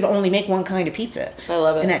they could only make one kind of pizza. I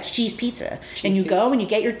love it. And that's cheese pizza. And you go and you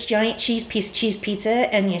get your giant cheese pizza,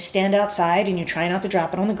 and you stand outside and you try not to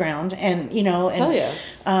drop it on the ground, and Hell yeah.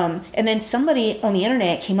 And then somebody on the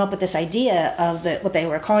internet came up with this idea of what they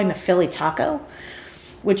were calling the Philly taco,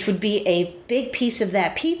 which would be a big piece of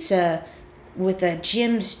that pizza with a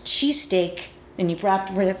Jim's cheesesteak, and you wrap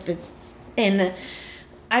the. And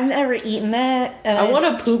I've never eaten that. I want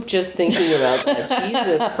to poop just thinking about that.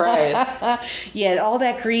 Jesus Christ. Yeah, all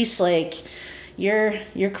that grease, like you're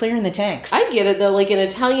clearing the tanks. I get it though. Like an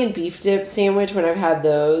Italian beef dip sandwich, when I've had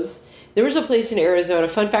those, there was a place in Arizona.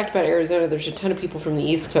 Fun fact about Arizona: there's a ton of people from the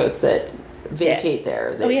East Coast that vacate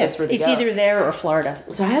there. That's where they it's go. either there or Florida.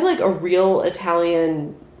 So I had like a real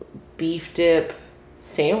Italian beef dip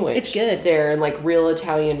sandwich. It's good there, and like real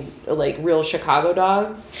Italian, like real Chicago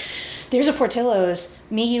dogs. There's a Portillo's.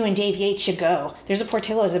 Me, you, and Dave Yates should go. There's a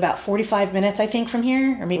Portillo's about 45 minutes, I think, from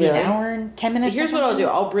here, or maybe an hour and 10 minutes. Here's what I'll do.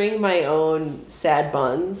 I'll bring my own sad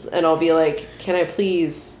buns, and I'll be like, "Can I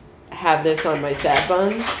please have this on my sad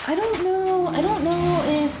buns?" I don't know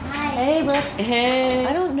if. Hey, Brooke. Hey.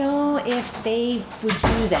 I don't know if they would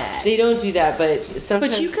do that. They don't do that, but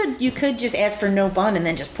sometimes. But you could just ask for no bun and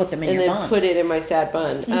then just put them in your bun. And then put it in my sad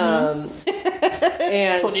bun. And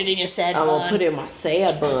put it in your sad bun. I will put it in my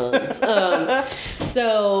sad buns.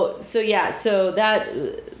 So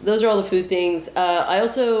those are all the food things. I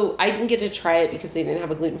didn't get to try it because they didn't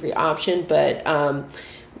have a gluten-free option, but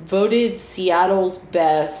voted Seattle's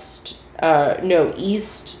best.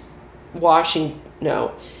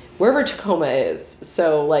 Wherever Tacoma is.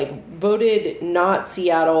 So like voted not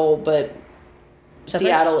Seattle, but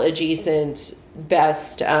Seattle adjacent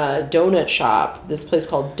best donut shop. This place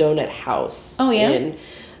called Donut House. Oh yeah.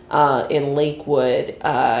 In Lakewood.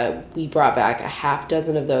 We brought back a half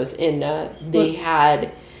dozen of those. And they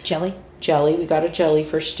had jelly. We got a jelly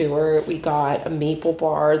for Stuart. We got a maple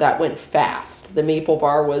bar that went fast. The maple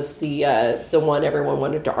bar was the one everyone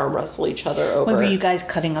wanted to arm wrestle each other over. When were you guys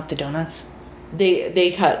cutting up the donuts?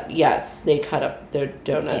 They cut up their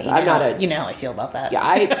donuts. Yeah, how I feel about that. Yeah,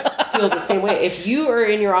 I feel the same way. If you are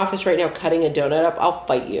in your office right now cutting a donut up, I'll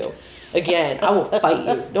fight you. Again, I will fight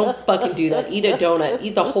you. Don't fucking do that. Eat a donut.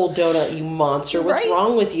 Eat the whole donut, you monster. What's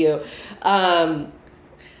wrong with you?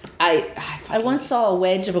 I once saw a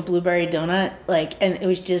wedge of a blueberry donut, and it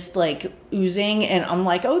was just oozing, and I'm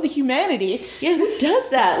like, oh, the humanity. Yeah, who does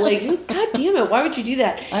that? God damn it, why would you do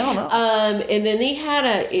that? I don't know. And then they had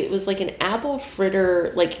it was like an apple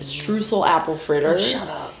fritter, streusel apple fritter. Oh, shut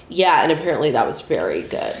up. Yeah, and apparently that was very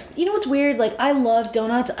good. You know what's weird? I love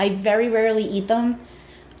donuts. I very rarely eat them,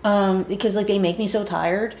 because they make me so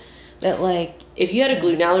tired that if you had a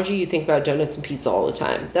gluten allergy, you think about donuts and pizza all the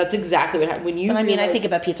time. That's exactly what happened. I think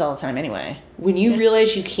about pizza all the time anyway. When you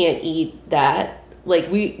realize you can't eat that,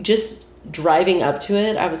 we just driving up to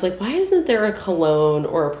it, I was like, why isn't there a cologne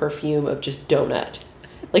or a perfume of just donut?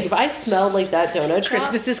 If I smelled like that donut shop,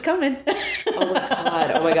 Christmas is coming.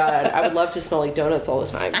 Oh my god, I would love to smell like donuts all the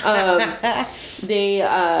time. So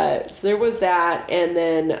there was that, and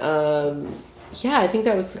then I think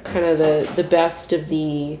that was kind of the best of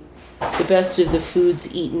the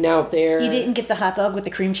foods eaten out there. You didn't get the hot dog with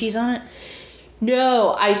the cream cheese on it?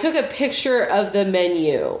 No, I took a picture of the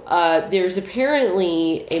menu. There's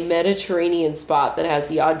apparently a Mediterranean spot that has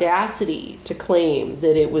the audacity to claim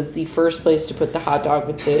that it was the first place to put the hot dog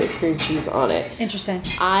with the cream cheese on it. Interesting.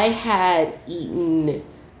 I had eaten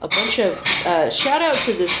a bunch of shout out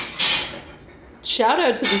to the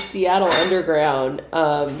Seattle Underground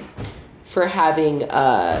for having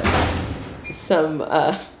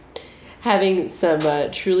some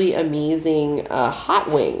truly amazing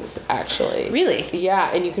hot wings, actually. Really?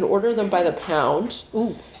 Yeah, and you can order them by the pound.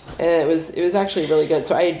 Ooh. And it was actually really good.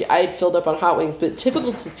 So I had filled up on hot wings, but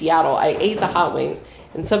typical to Seattle, I ate the hot wings,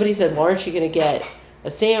 and somebody said, well, aren't you going to get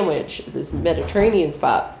a sandwich at this Mediterranean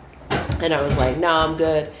spot? And I was like, nah, I'm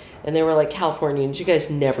good. And they were like, Californians, you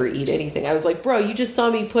guys never eat anything. I was like, bro, you just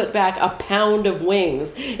saw me put back a pound of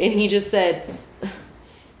wings. And he just said,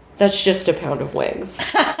 that's just a pound of wings.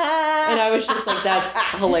 And I was just like, that's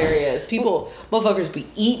hilarious. Motherfuckers be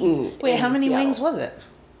eating. Wait, how many Seattle. wings was it?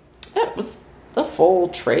 That was a full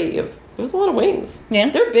tray of It was a lot of wings. Yeah?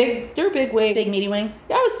 They're big wings. Big meaty wing?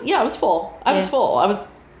 I was full. I was full. I was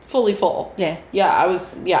fully full. Yeah. Yeah, It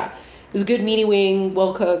was a good meaty wing,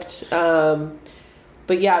 well cooked.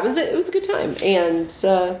 But yeah, it was a good time. And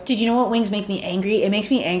Did you know what wings make me angry? It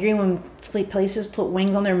makes me angry when places put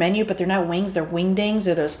wings on their menu, but they're not wings, they're wingdings.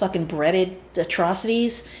 They're those fucking breaded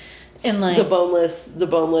atrocities. And like the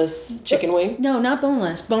boneless chicken wing. No, not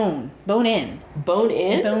boneless. Bone in. Bone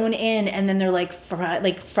in. Bone in, and then they're like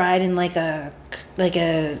fried in like a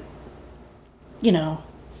you know,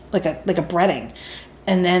 like a breading,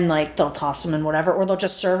 and then like they'll toss them in whatever, or they'll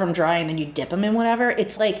just serve them dry and then you dip them in whatever.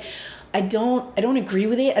 It's like I don't agree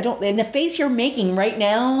with it. I don't. And the face you're making right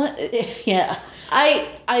now, yeah. I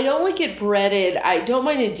don't like it breaded. I don't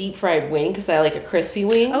mind a deep fried wing because I like a crispy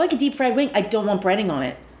wing. I like a deep fried wing. I don't want breading on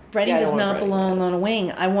it. Breading does not belong on a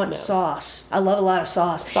wing. I want sauce. I love a lot of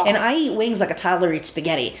sauce. And I eat wings like a toddler eats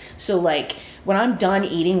spaghetti. So, like, when I'm done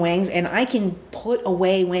eating wings, and I can put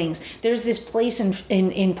away wings, there's this place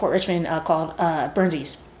in Port Richmond called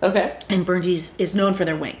Burnsies. Okay. And Burnsies is known for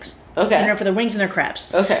their wings. Okay. They're known for their wings and their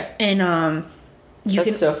crabs. Okay. And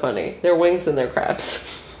That's so funny. Their wings and their crabs.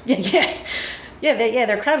 Yeah,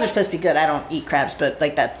 their crabs are supposed to be good. I don't eat crabs, but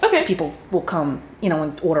like that's people will come,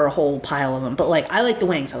 and order a whole pile of them. But like I like the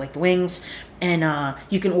wings. And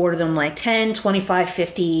you can order them like 10, 25,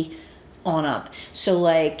 50 on up. So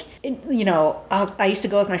like, I used to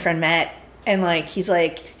go with my friend Matt, and like he's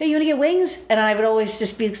like, "Hey, you want to get wings?" And I would always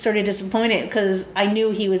just be sort of disappointed because I knew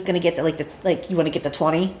he was going to get you want to get the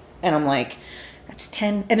 20, and I'm like, that's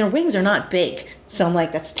 10, and their wings are not big. So I'm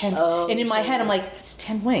like, that's 10. Oh, and in my head, I'm like, it's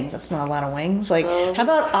 10 wings. That's not a lot of wings. Like, how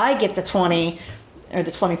about I get the 20 or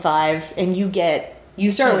the 25 and you get...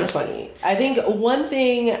 You start with 20. I think one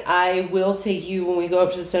thing I will take you when we go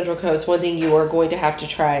up to the Central Coast, one thing you are going to have to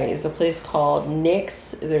try is a place called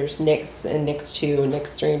Nick's. There's Nick's and Nick's 2,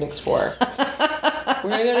 Nick's 3, Nick's 4. We're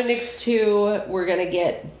going to go to Nick's 2. We're going to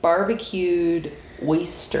get barbecued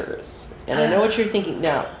oysters. And I know what you're thinking.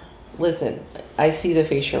 Now, listen, I see the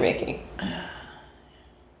face you're making.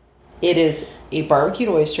 It is a barbecued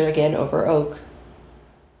oyster, again, over oak.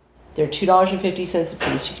 They're $2.50 a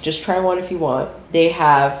piece. You can just try one if you want.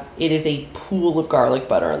 It is a pool of garlic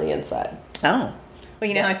butter on the inside. Oh. Well,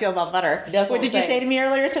 you know how I feel about butter. What did you say to me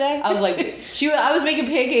earlier today? I was like, I was making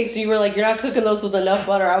pancakes, and you were like, you're not cooking those with enough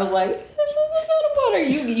butter. I was like, there's a ton of butter.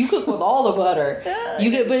 You cook with all the butter.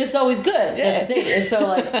 But it's always good. Yeah. That's the thing. And so,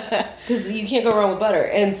 like, because you can't go wrong with butter.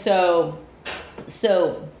 And so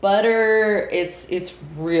butter, it's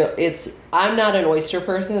real. I'm not an oyster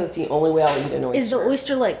person. That's the only way I'll eat an oyster. Is the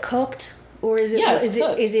oyster like cooked, or is it? Yeah, is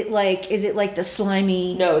it like the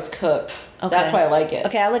slimy? No, it's cooked. Okay. That's why I like it.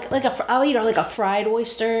 Okay, I'll eat like a fried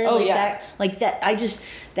oyster. Oh, that.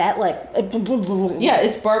 Yeah,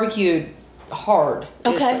 it's barbecued hard.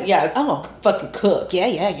 Okay. It's fucking cooked. Yeah.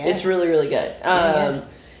 It's really, really good.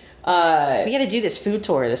 We got to do this food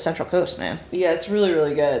tour of the Central Coast, man. Yeah, it's really,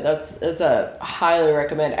 really good. That's a highly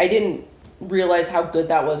recommend. I didn't realize how good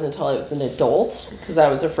that was until I was an adult because I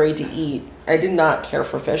was afraid to eat. I did not care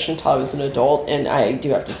for fish until I was an adult, and I do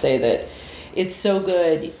have to say that it's so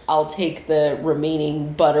good. I'll take the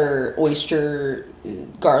remaining butter, oyster,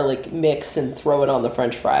 garlic mix and throw it on the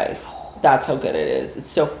French fries. That's how good it is. It's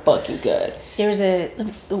so fucking good.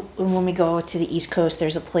 When we go to the East Coast,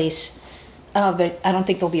 there's a place. I don't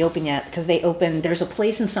think they'll be open yet because there's a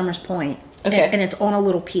place in Summers Point, and it's on a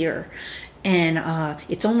little pier, and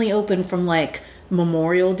it's only open from like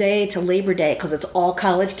Memorial Day to Labor Day because it's all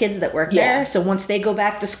college kids that work there. So once they go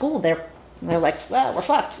back to school, they're like, well, we're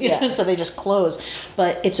fucked. Yeah. So they just close,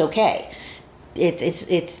 but it's okay. It's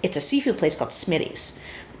a seafood place called Smitty's,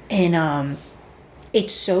 and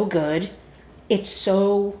it's so good. It's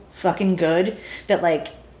so fucking good that like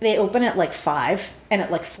they open at like 5. And at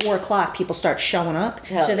like 4 o'clock, people start showing up.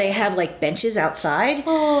 Hell. So they have like benches outside.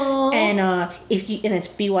 Aww. And it's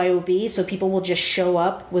BYOB, so people will just show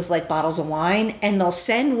up with like bottles of wine, and they'll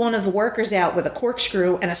send one of the workers out with a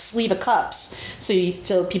corkscrew and a sleeve of cups,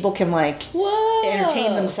 so people can like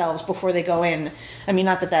entertain themselves before they go in. I mean,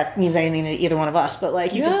 not that means anything to either one of us, but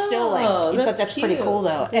like you can still like. But that's pretty cool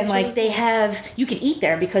though. And like you can eat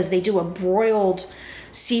there because they do a broiled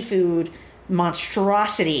seafood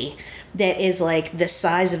monstrosity that is like the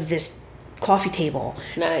size of this coffee table.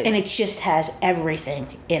 Nice. And it just has everything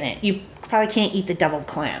in it. You probably can't eat the deviled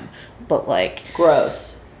clam, but like...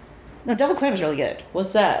 Gross. No, deviled clam is really good.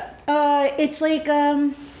 What's that? It's like... I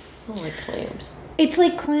don't like clams. It's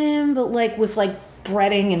like clam, but like with like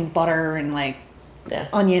breading and butter and like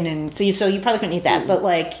onion, and so you probably couldn't eat that, but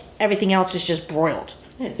like everything else is just broiled.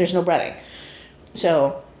 Nice. There's no breading.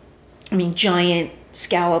 So, I mean, giant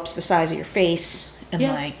scallops the size of your face, and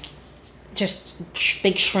like just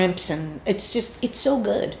big shrimps, and it's so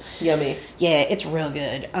good. Yummy. Yeah, it's real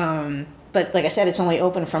good. But like I said, it's only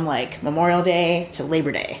open from like Memorial Day to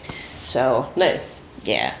Labor Day. So Nice.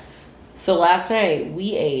 yeah. So last night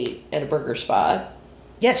we ate at a burger spot.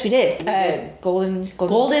 Yes, we did. We did.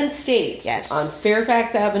 Golden State. Yes. On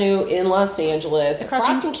Fairfax Avenue in Los Angeles.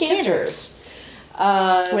 Across from Cantor's.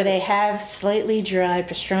 where they have slightly dry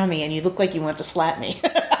pastrami, and you look like you want to slap me.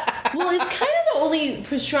 Well, it's kind of the only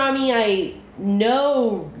pastrami I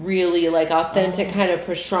know, really, like authentic kind of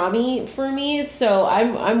pastrami for me. So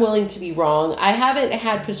I'm willing to be wrong. I haven't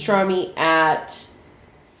had pastrami at.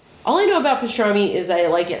 All I know about pastrami is I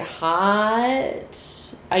like it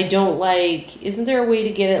hot. I don't like. Isn't there a way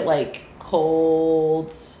to get it like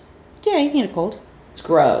cold? Yeah, you can eat it cold. It's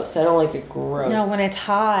gross. I don't like it gross. No, when it's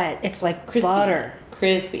hot, it's like Crispy. butter.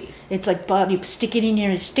 Crispy. It's like butter. You stick it in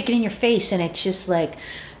your face, and it's just like.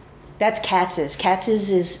 That's Katz's. Katz's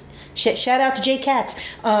is shout out to Jay Katz.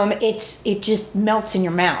 It just melts in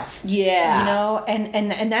your mouth. Yeah. You know,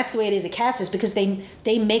 and that's the way it is at Katz's, because they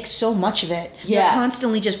make so much of it. Yeah. They're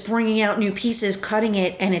constantly just bringing out new pieces, cutting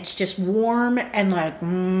it, and it's just warm and like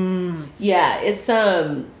Yeah, it's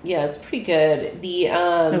pretty good. The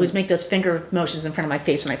I always make those finger motions in front of my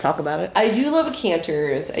face when I talk about it. I do love a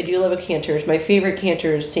Cantor's. My favorite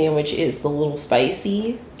Cantor's sandwich is the Little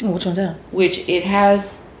Spicy, Oh, which one's that? which it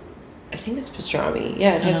has. I think it's pastrami.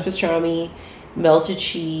 Yeah, it has pastrami, melted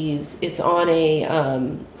cheese. It's on a.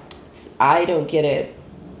 I don't get it.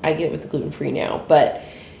 I get it with the gluten free now, but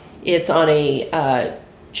it's on a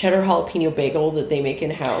cheddar jalapeno bagel that they make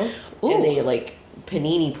in house, and they like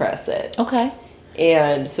panini press it. Okay.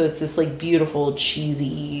 And so it's this like beautiful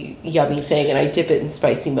cheesy yummy thing, and I dip it in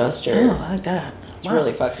spicy mustard. Oh, I like that. It's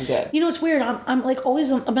really fucking good. You know, it's weird. I'm like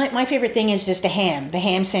always. My favorite thing is just the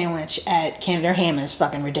ham sandwich at Canada. Their ham is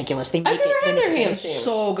fucking ridiculous. They make never it. had They their make ham it sandwich.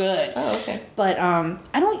 so good. Oh, okay. But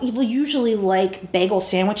I don't usually like bagel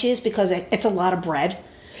sandwiches because it's a lot of bread.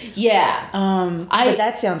 Yeah. But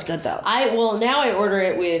that sounds good though. Now I order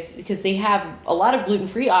it because they have a lot of gluten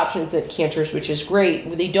free options at Cantor's, which is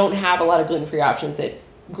great. They don't have a lot of gluten free options at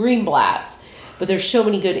Greenblatt's. But there's so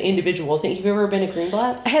many good individual things. Have you ever been to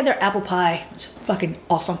Greenblatt's? I had their apple pie. It's fucking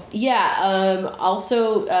awesome. Yeah.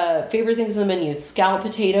 Also, favorite things on the menu: scalloped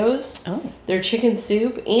potatoes, their chicken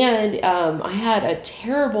soup, and I had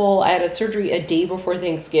a surgery a day before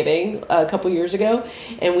Thanksgiving a couple years ago,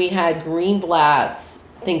 and we had Greenblatt's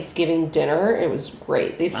Thanksgiving dinner. It was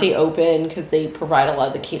great. They stay open because they provide a lot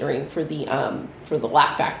of the catering for the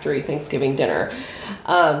Laugh Factory Thanksgiving dinner.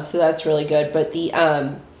 So that's really good. But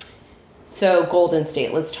so Golden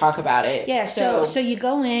State, let's talk about it. Yeah, so you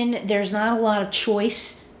go in, there's not a lot of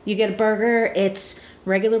choice. You get a burger, it's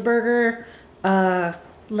regular burger,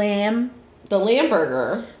 lamb. The lamb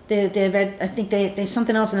burger. They've had, I think they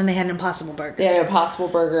something else, and then they had an Impossible Burger. They had an Impossible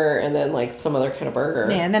Burger, and then like some other kind of burger.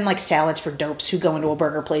 Yeah, and then like salads for dopes who go into a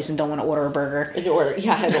burger place and don't want to order a burger. I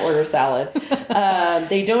had to order salad.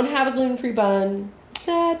 They don't have a gluten-free bun.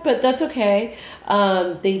 Sad, but that's okay.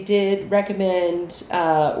 They did recommend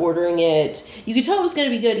ordering it. You could tell it was going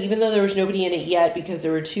to be good, even though there was nobody in it yet, because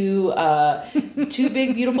there were two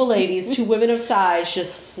big, beautiful ladies, two women of size,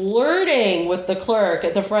 just flirting with the clerk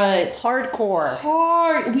at the front.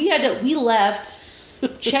 Hardcore. We left,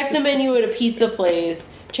 checked the menu at a pizza place,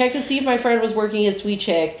 checked to see if my friend was working at Sweet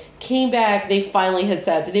Chick. Came back, they finally had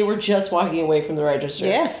said they were just walking away from the register.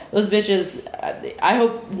 Yeah. Those bitches, I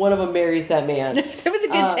hope one of them marries that man. There was a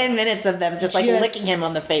good 10 minutes of them just licking him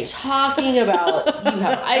on the face. Talking about, you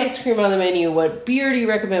have ice cream on the menu, what beer do you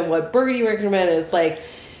recommend, what burger do you recommend? It's like,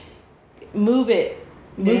 move it,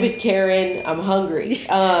 Karen, I'm hungry.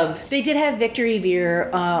 They did have Victory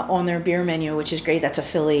beer on their beer menu, which is great. That's a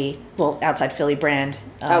outside Philly brand.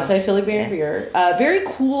 Outside Philly brand beer. Very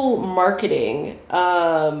cool marketing.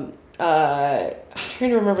 I'm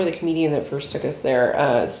trying to remember the comedian that first took us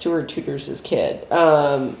there. Stuart Tudor's kid.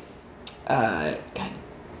 God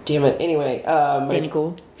damn it. Anyway. Dana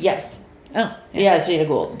Gould? Yes. Oh. Yeah, it's Dana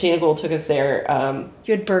Gould. Dana Gould took us there.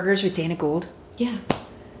 You had burgers with Dana Gould? Yeah.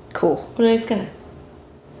 Cool. What a nice guy.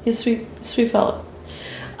 He's a sweet fellow.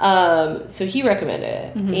 So he recommended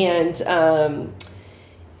it. Mm-hmm.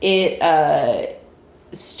 And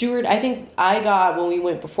Stuart, I think I got, when we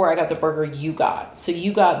went before, I got the burger you got. So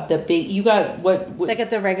you got what? They got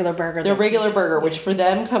the regular burger. The regular burger, which for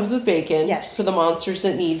them comes with bacon. Yes. For the monsters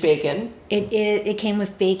that need bacon. It came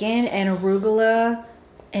with bacon and arugula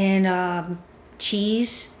and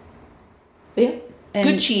cheese. Yeah. And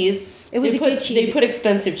good cheese. It was good cheese. They put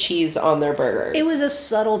expensive cheese on their burgers. It was a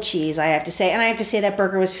subtle cheese, I have to say. And I have to say that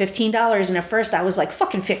burger was $15. And at first I was like,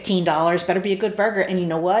 fucking $15, better be a good burger. And you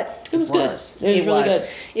know what? It was good. It was really good.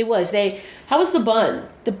 It was. How was the bun?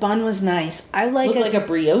 The bun was nice. I like like a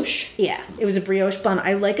brioche? Yeah, it was a brioche bun.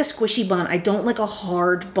 I like a squishy bun. I don't like a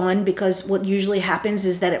hard bun because what usually happens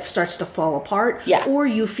is that it starts to fall apart. Yeah. Or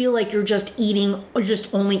you feel like you're just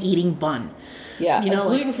only eating bun. Yeah, you know, a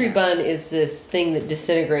gluten-free bun is this thing that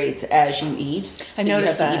disintegrates as you eat. So I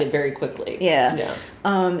noticed you have that. to eat it very quickly. Yeah.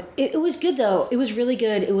 It was good though. It was really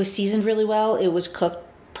good. It was seasoned really well. It was cooked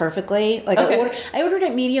perfectly. Like okay. I ordered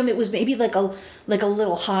it medium. It was maybe like a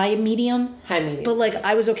little high medium. High medium. But like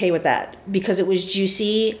I was okay with that because it was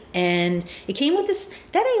juicy and it came with this.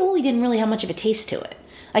 That aioli didn't really have much of a taste to it.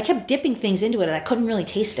 I kept dipping things into it and I couldn't really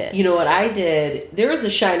taste it. You know what I did? There was a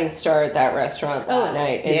shining star at that restaurant that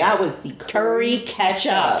night, and that was the curry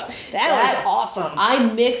ketchup. That was awesome. I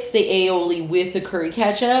mixed the aioli with the curry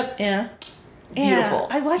ketchup. Yeah. Beautiful.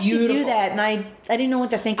 I watched you do that, and I didn't know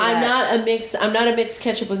what to think of that. I'm not a mixed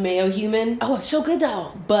ketchup with mayo human. Oh, it's so good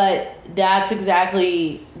though. But that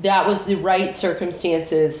was the right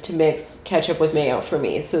circumstances to mix ketchup with mayo for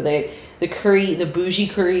me. So the bougie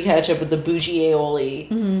curry ketchup with the bougie aioli.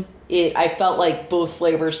 Mm-hmm. I felt like both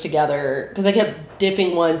flavors together because I kept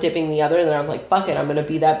dipping one, dipping the other, and then I was like, "Fuck it, I'm gonna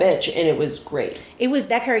be that bitch," and it was great.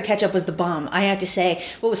 That curry ketchup was the bomb. I have to say,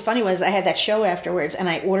 what was funny was I had that show afterwards, and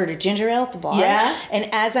I ordered a ginger ale at the bar. Yeah. And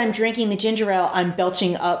as I'm drinking the ginger ale, I'm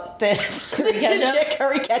belching up the curry ketchup.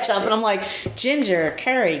 Curry ketchup, and I'm like, ginger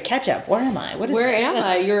curry ketchup. Where am I? Where am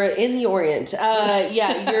I? You're in the Orient. That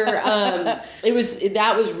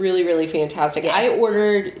was really, really fantastic. Yeah. I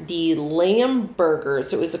ordered the lamb burger,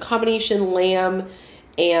 so it was a combination lamb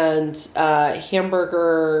and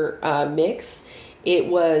hamburger mix. It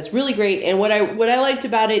was really great, and what I liked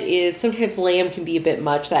about it is sometimes lamb can be a bit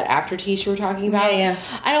much. That aftertaste you were talking about. Yeah.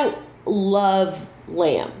 I don't love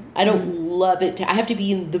lamb. I don't love it. I have to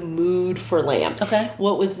be in the mood for lamb. Okay.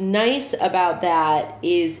 What was nice about that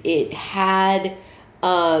is it had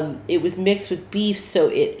it was mixed with beef, so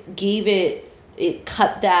it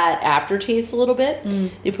cut that aftertaste a little bit.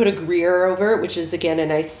 They put a Gruyere over it, which is, again, a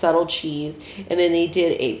nice subtle cheese. And then they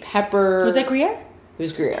did a pepper... Was that Gruyere? It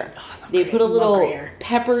was Gruyere. Oh, they put a little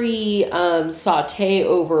peppery saute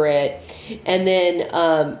over it. And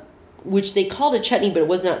then... which they called a chutney, but it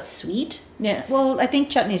was not sweet. Yeah. Well, I think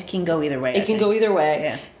chutneys can go either way. It can go either way.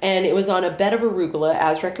 Yeah. And it was on a bed of arugula,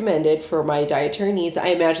 as recommended for my dietary needs. I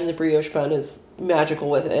imagine the brioche bun is magical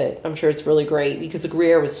with it. I'm sure it's really great because the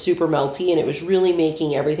Gruyere was super melty and it was really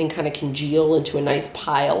making everything kind of congeal into a nice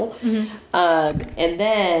pile. Mm-hmm. And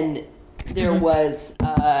then there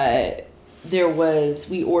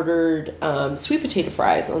we ordered sweet potato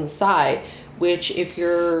fries on the side. Which, if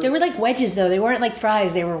you're... They were like wedges, though. They weren't like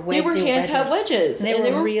fries. They were wedges. They were hand-cut wedges. And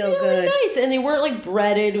they were real really good. Nice. And they weren't, like,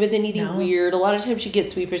 breaded with anything weird. A lot of times you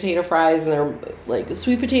get sweet potato fries, and they're, like...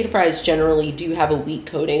 Sweet potato fries generally do have a wheat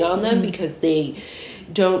coating on them because they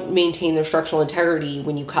don't maintain their structural integrity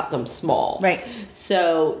when you cut them small. Right.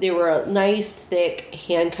 So they were a nice, thick,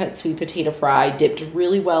 hand-cut sweet potato fry, dipped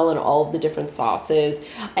really well in all of the different sauces.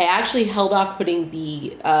 I actually held off putting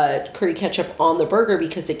the curry ketchup on the burger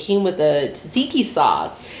because it came with a tzatziki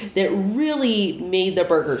sauce that really made the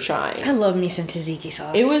burger shine. I love me some tzatziki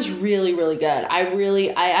sauce. It was really, really good. I'm really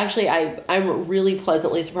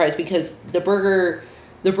pleasantly surprised because the burger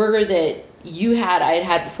that you had, I had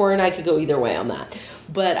had before, and I could go either way on that.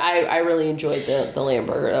 But I really enjoyed the lamb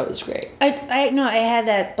burger. That was great. I had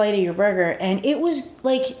that bite of your burger, and it was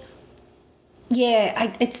like,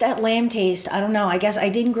 it's that lamb taste. I don't know. I guess I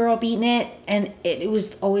didn't grow up eating it, and it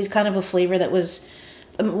was always kind of a flavor that was...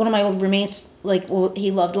 One of my old roommates,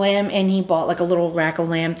 he loved lamb, and he bought, like, a little rack of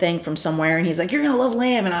lamb thing from somewhere, and he's like, "You're gonna love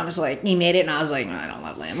lamb," and I was like, he made it, and I was like, "No, I don't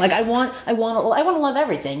love lamb." Like, I want to love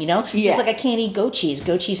everything, you know? Yeah. Just like I can't eat goat cheese.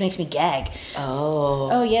 Goat cheese makes me gag.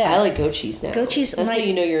 Oh, yeah. I like goat cheese now. Goat cheese. That's how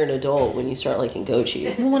you know you're an adult, when you start liking goat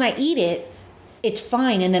cheese. When I eat it, it's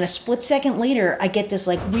fine, and then a split second later, I get this,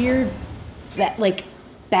 like, weird, that, like,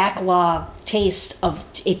 backlog taste of,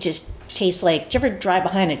 it just tastes like, do you ever drive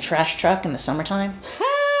behind a trash truck in the summertime?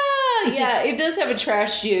 It does have a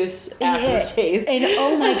trash juice aftertaste. And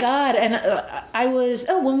oh my god, and I was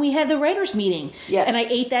when we had the writers meeting. Yes. And I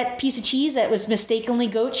ate that piece of cheese that was mistakenly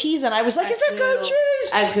goat cheese, and I was like, "Is that goat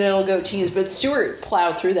cheese?" Accidental goat cheese, but Stuart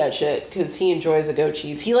plowed through that shit because he enjoys a goat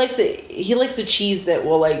cheese. He likes it. He likes a cheese that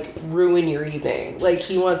will like ruin your evening. Like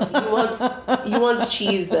he wants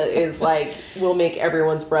cheese that is like will make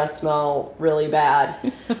everyone's breath smell really bad.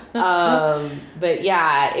 But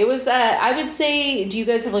yeah, it was. I would say, do you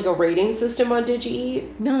guys have like a rating system on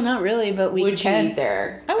DigiEat? No, not really, but we Would can. you eat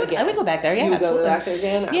there? I would go back there. Yeah, you would absolutely. go back there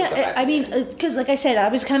again. Yeah, I mean, because like I said, I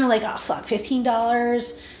was kind of like, oh fuck,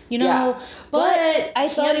 $15, you know. Yeah. But I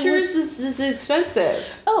thought it was. is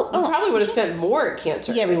expensive. Oh, we probably would have spent more at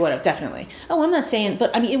Cantor's. Yeah, we would have definitely. Oh, I'm not saying,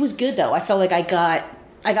 but I mean, it was good though. I felt like I got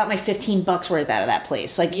my $15 worth out of that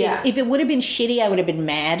place. Like, Yeah. if it would have been shitty, I would have been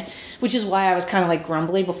mad, which is why I was kind of like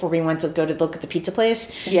grumbly before we went to go to look at the pizza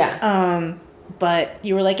place. Yeah. But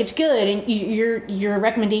you were like, it's good, and your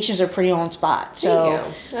recommendations are pretty on spot.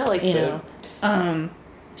 So Thank you. I like food.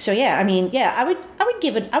 So yeah, I mean, yeah, I would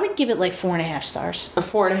give it like 4.5 stars. A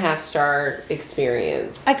 4.5-star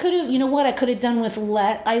experience. I could have, you know what? I could have done with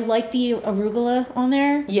I like the arugula on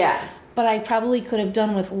there, Yeah. but I probably could have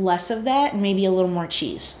done with less of that and maybe a little more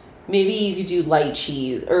cheese. Maybe you could do light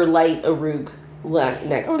cheese or light arugula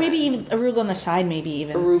next Or time. maybe even arugula on the side, maybe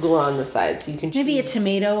even. Arugula on the side so you can Maybe a choose.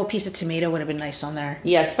 piece of tomato would have been nice on there.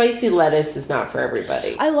 Yeah, spicy lettuce is not for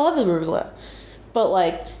everybody. I love arugula, but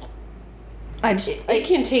like, I just... It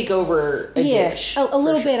can take over a dish. a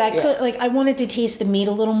little for sure. bit. I Yeah. could, like, I wanted to taste the meat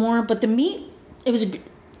a little more, but the meat, it was good.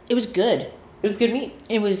 It was good meat.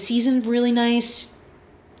 It was seasoned really nice.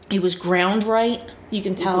 It was ground right. You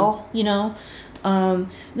can tell, you know.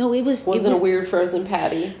 No, it was... Wasn't a weird frozen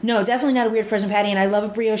patty. No, definitely not a weird frozen patty, and I love a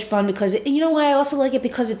brioche bun because, you know why I also like it?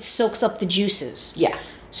 Because it soaks up the juices. Yeah.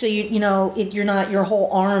 So you know, you're not, your whole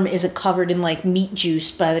arm isn't covered in like meat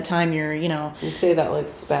juice by the time you're, you know. You say that like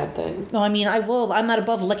it's a bad thing. No, I mean, I'm not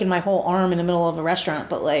above licking my whole arm in the middle of a restaurant,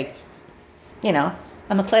 but like, you know,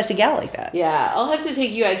 I'm a classy gal like that. Yeah, I'll have to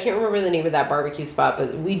take you. I can't remember the name of that barbecue spot,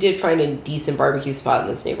 but we did find a decent barbecue spot in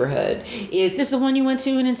this neighborhood. It's the one you went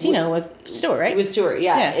to in Encino with Stuart, right? With Stuart,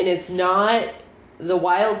 yeah. And it's not, the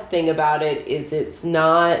wild thing about it is it's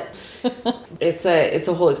not, it's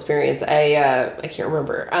a whole experience. I can't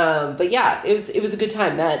remember. But yeah, it was a good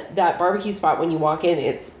time. That barbecue spot, when you walk in,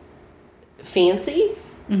 it's fancy.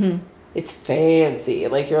 Mm-hmm. It's fancy.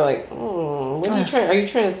 Like, you're like, what are you trying? Are you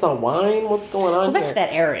trying to sell wine? What's going on Well, that's here?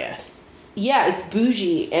 that area. Yeah, it's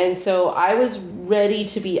bougie. And so I was ready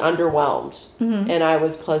to be underwhelmed. And I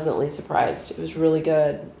was pleasantly surprised. It was really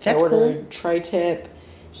good. That's I ordered cool. tri-tip.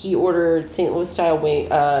 He ordered St. Louis style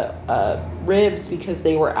ribs because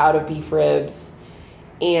they were out of beef ribs.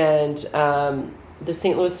 And the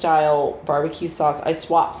St. Louis style barbecue sauce, I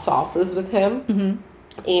swapped sauces with him.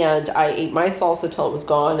 And I ate my salsa till it was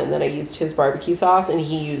gone, and then I used his barbecue sauce, and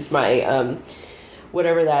he used my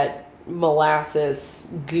whatever that molasses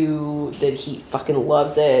goo that he fucking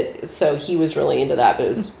loves it. So he was really into that, but it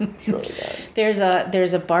was really good. There's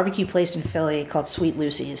a barbecue place in Philly called Sweet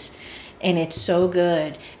Lucy's, and it's so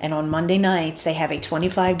good. And on Monday nights they have a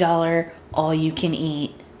 $25 all you can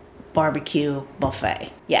eat barbecue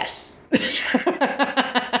buffet. Yes.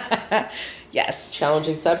 Yes. Challenge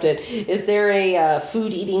accepted. Is there a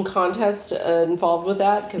food eating contest involved with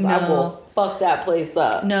that? Because I will fuck that place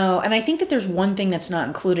up. No, and I think that there's one thing that's not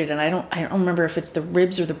included, and I don't remember if it's the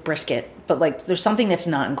ribs or the brisket, but like there's something that's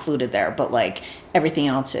not included there, but like everything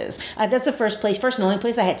else is. That's the first and only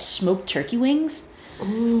place I had smoked turkey wings.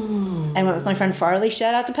 Ooh. I went with my friend Farley.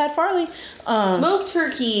 Shout out to Pat Farley. Smoked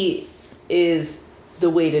turkey is the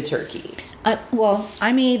way to turkey. Well,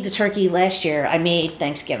 I made the turkey last year. I made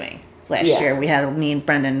Thanksgiving. Last year, we had me and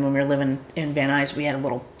Brendan, when we were living in Van Nuys, we had a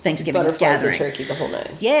little Thanksgiving gathering. Butterfly the turkey the whole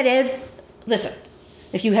night. Yeah, dude. Listen,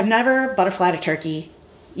 if you have never butterflied a turkey,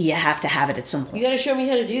 you have to have it at some point. You gotta show me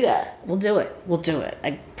how to do that. We'll do it.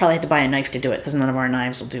 I probably had to buy a knife to do it because none of our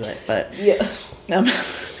knives will do it. But yeah,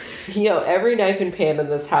 every knife and pan in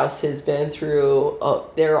this house has been through.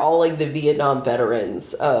 They're all like the Vietnam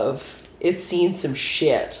veterans of. It's seen some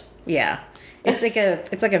shit. Yeah. It's like a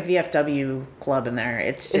VFW club in there.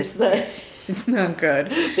 It's just it's not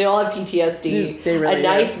good. They all have PTSD. They really a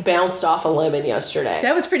knife bounced off a lemon yesterday.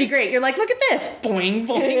 That was pretty great. You're like, look at this, boing,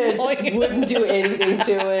 boing, It boing. just wouldn't do anything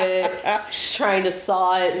to it. Just trying to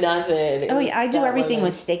saw it, nothing. Oh yeah, I do everything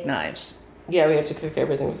with steak knives. Yeah, we have to cook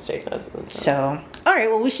everything with steak knives. So, all right,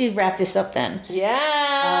 well, we should wrap this up then.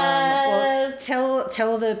 Yes. Well,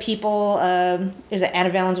 tell the people, is it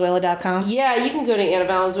AnnaValenzuela.com? Yeah, you can go to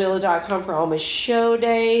AnnaValenzuela.com for all my show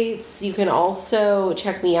dates. You can also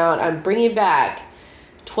check me out. I'm bringing back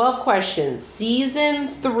 12 Questions, Season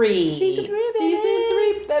 3. Season 3, baby. Season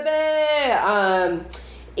 3, baby.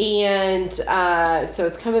 So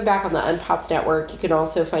it's coming back on the Unpops Network. You can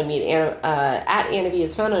also find me at Anna V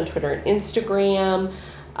is Fun on Twitter and Instagram.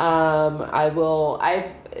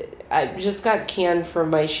 I just got canned from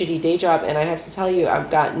my shitty day job, and I have to tell you, I've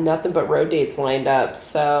got nothing but road dates lined up.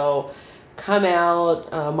 So come out.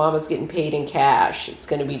 Mama's getting paid in cash. It's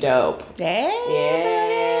going to be dope. Yeah.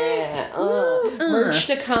 Merch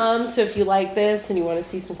to come. So if you like this and you want to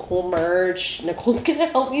see some cool merch, Nicole's going to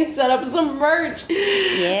help me set up some merch.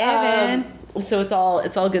 Yeah, man. So it's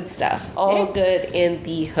all good stuff. All good in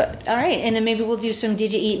the hood. All right, and then maybe we'll do some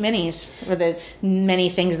Did You Eat minis for the many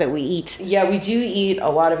things that we eat. Yeah, we do eat a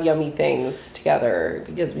lot of yummy things together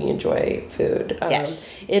because we enjoy food. Yes.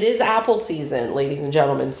 It is apple season, ladies and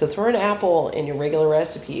gentlemen. So throw an apple in your regular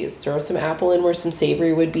recipes. Throw some apple in where some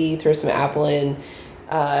savory would be. Throw some apple in.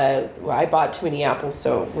 I bought too many apples,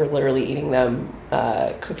 so we're literally eating them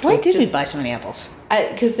cooked. Why did we buy so many apples?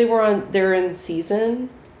 Because they're in season.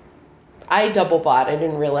 I double bought. I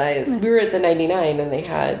didn't realize we were at the 99 and they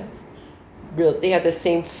had the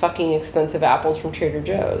same fucking expensive apples from Trader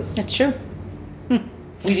Joe's. That's true. We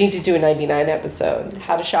need to do a 99 episode.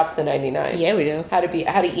 How to shop at the 99. Yeah, we do. How to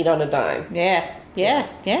eat on a dime. Yeah.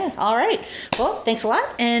 All right. Well, thanks a lot.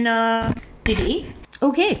 And did you eat?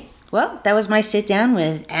 Okay. Well, that was my sit down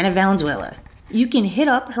with Anna Valenzuela. You can hit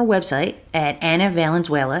up her website at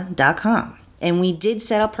annavalenzuela.com. And we did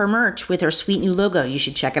set up her merch with her sweet new logo. You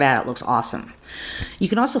should check it out. It looks awesome. You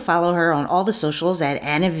can also follow her on all the socials at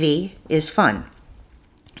Anna V is Fun.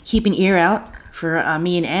 Keep an ear out for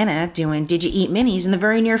me and Anna doing Did You Eat minis in the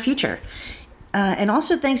very near future. And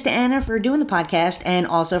also thanks to Anna for doing the podcast and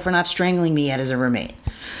also for not strangling me yet as a roommate.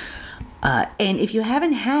 And if you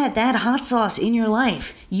haven't had that hot sauce in your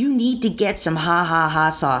life, you need to get some Ha Ha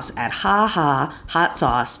hot sauce at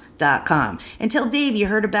hahahotsauce.com. And tell Dave you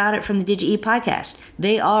heard about it from the Did You Eat podcast.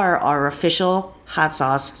 They are our official hot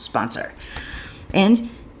sauce sponsor.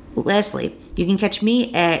 And lastly, you can catch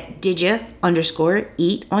me at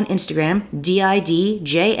Didja_eat on Instagram,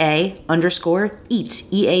 DIDJA_eat,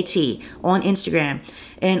 EAT on Instagram.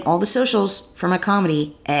 And all the socials for my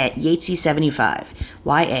comedy at Yatesy75,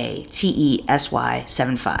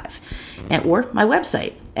 YATESY75, or my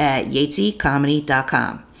website at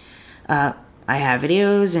yatesycomedy.com. I have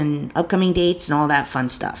videos and upcoming dates and all that fun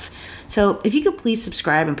stuff. So if you could please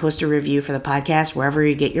subscribe and post a review for the podcast wherever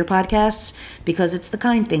you get your podcasts, because it's the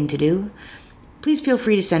kind thing to do. Please feel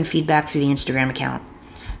free to send feedback through the Instagram account.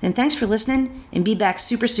 And thanks for listening, and be back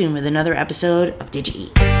super soon with another episode of Did You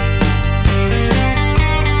Eat?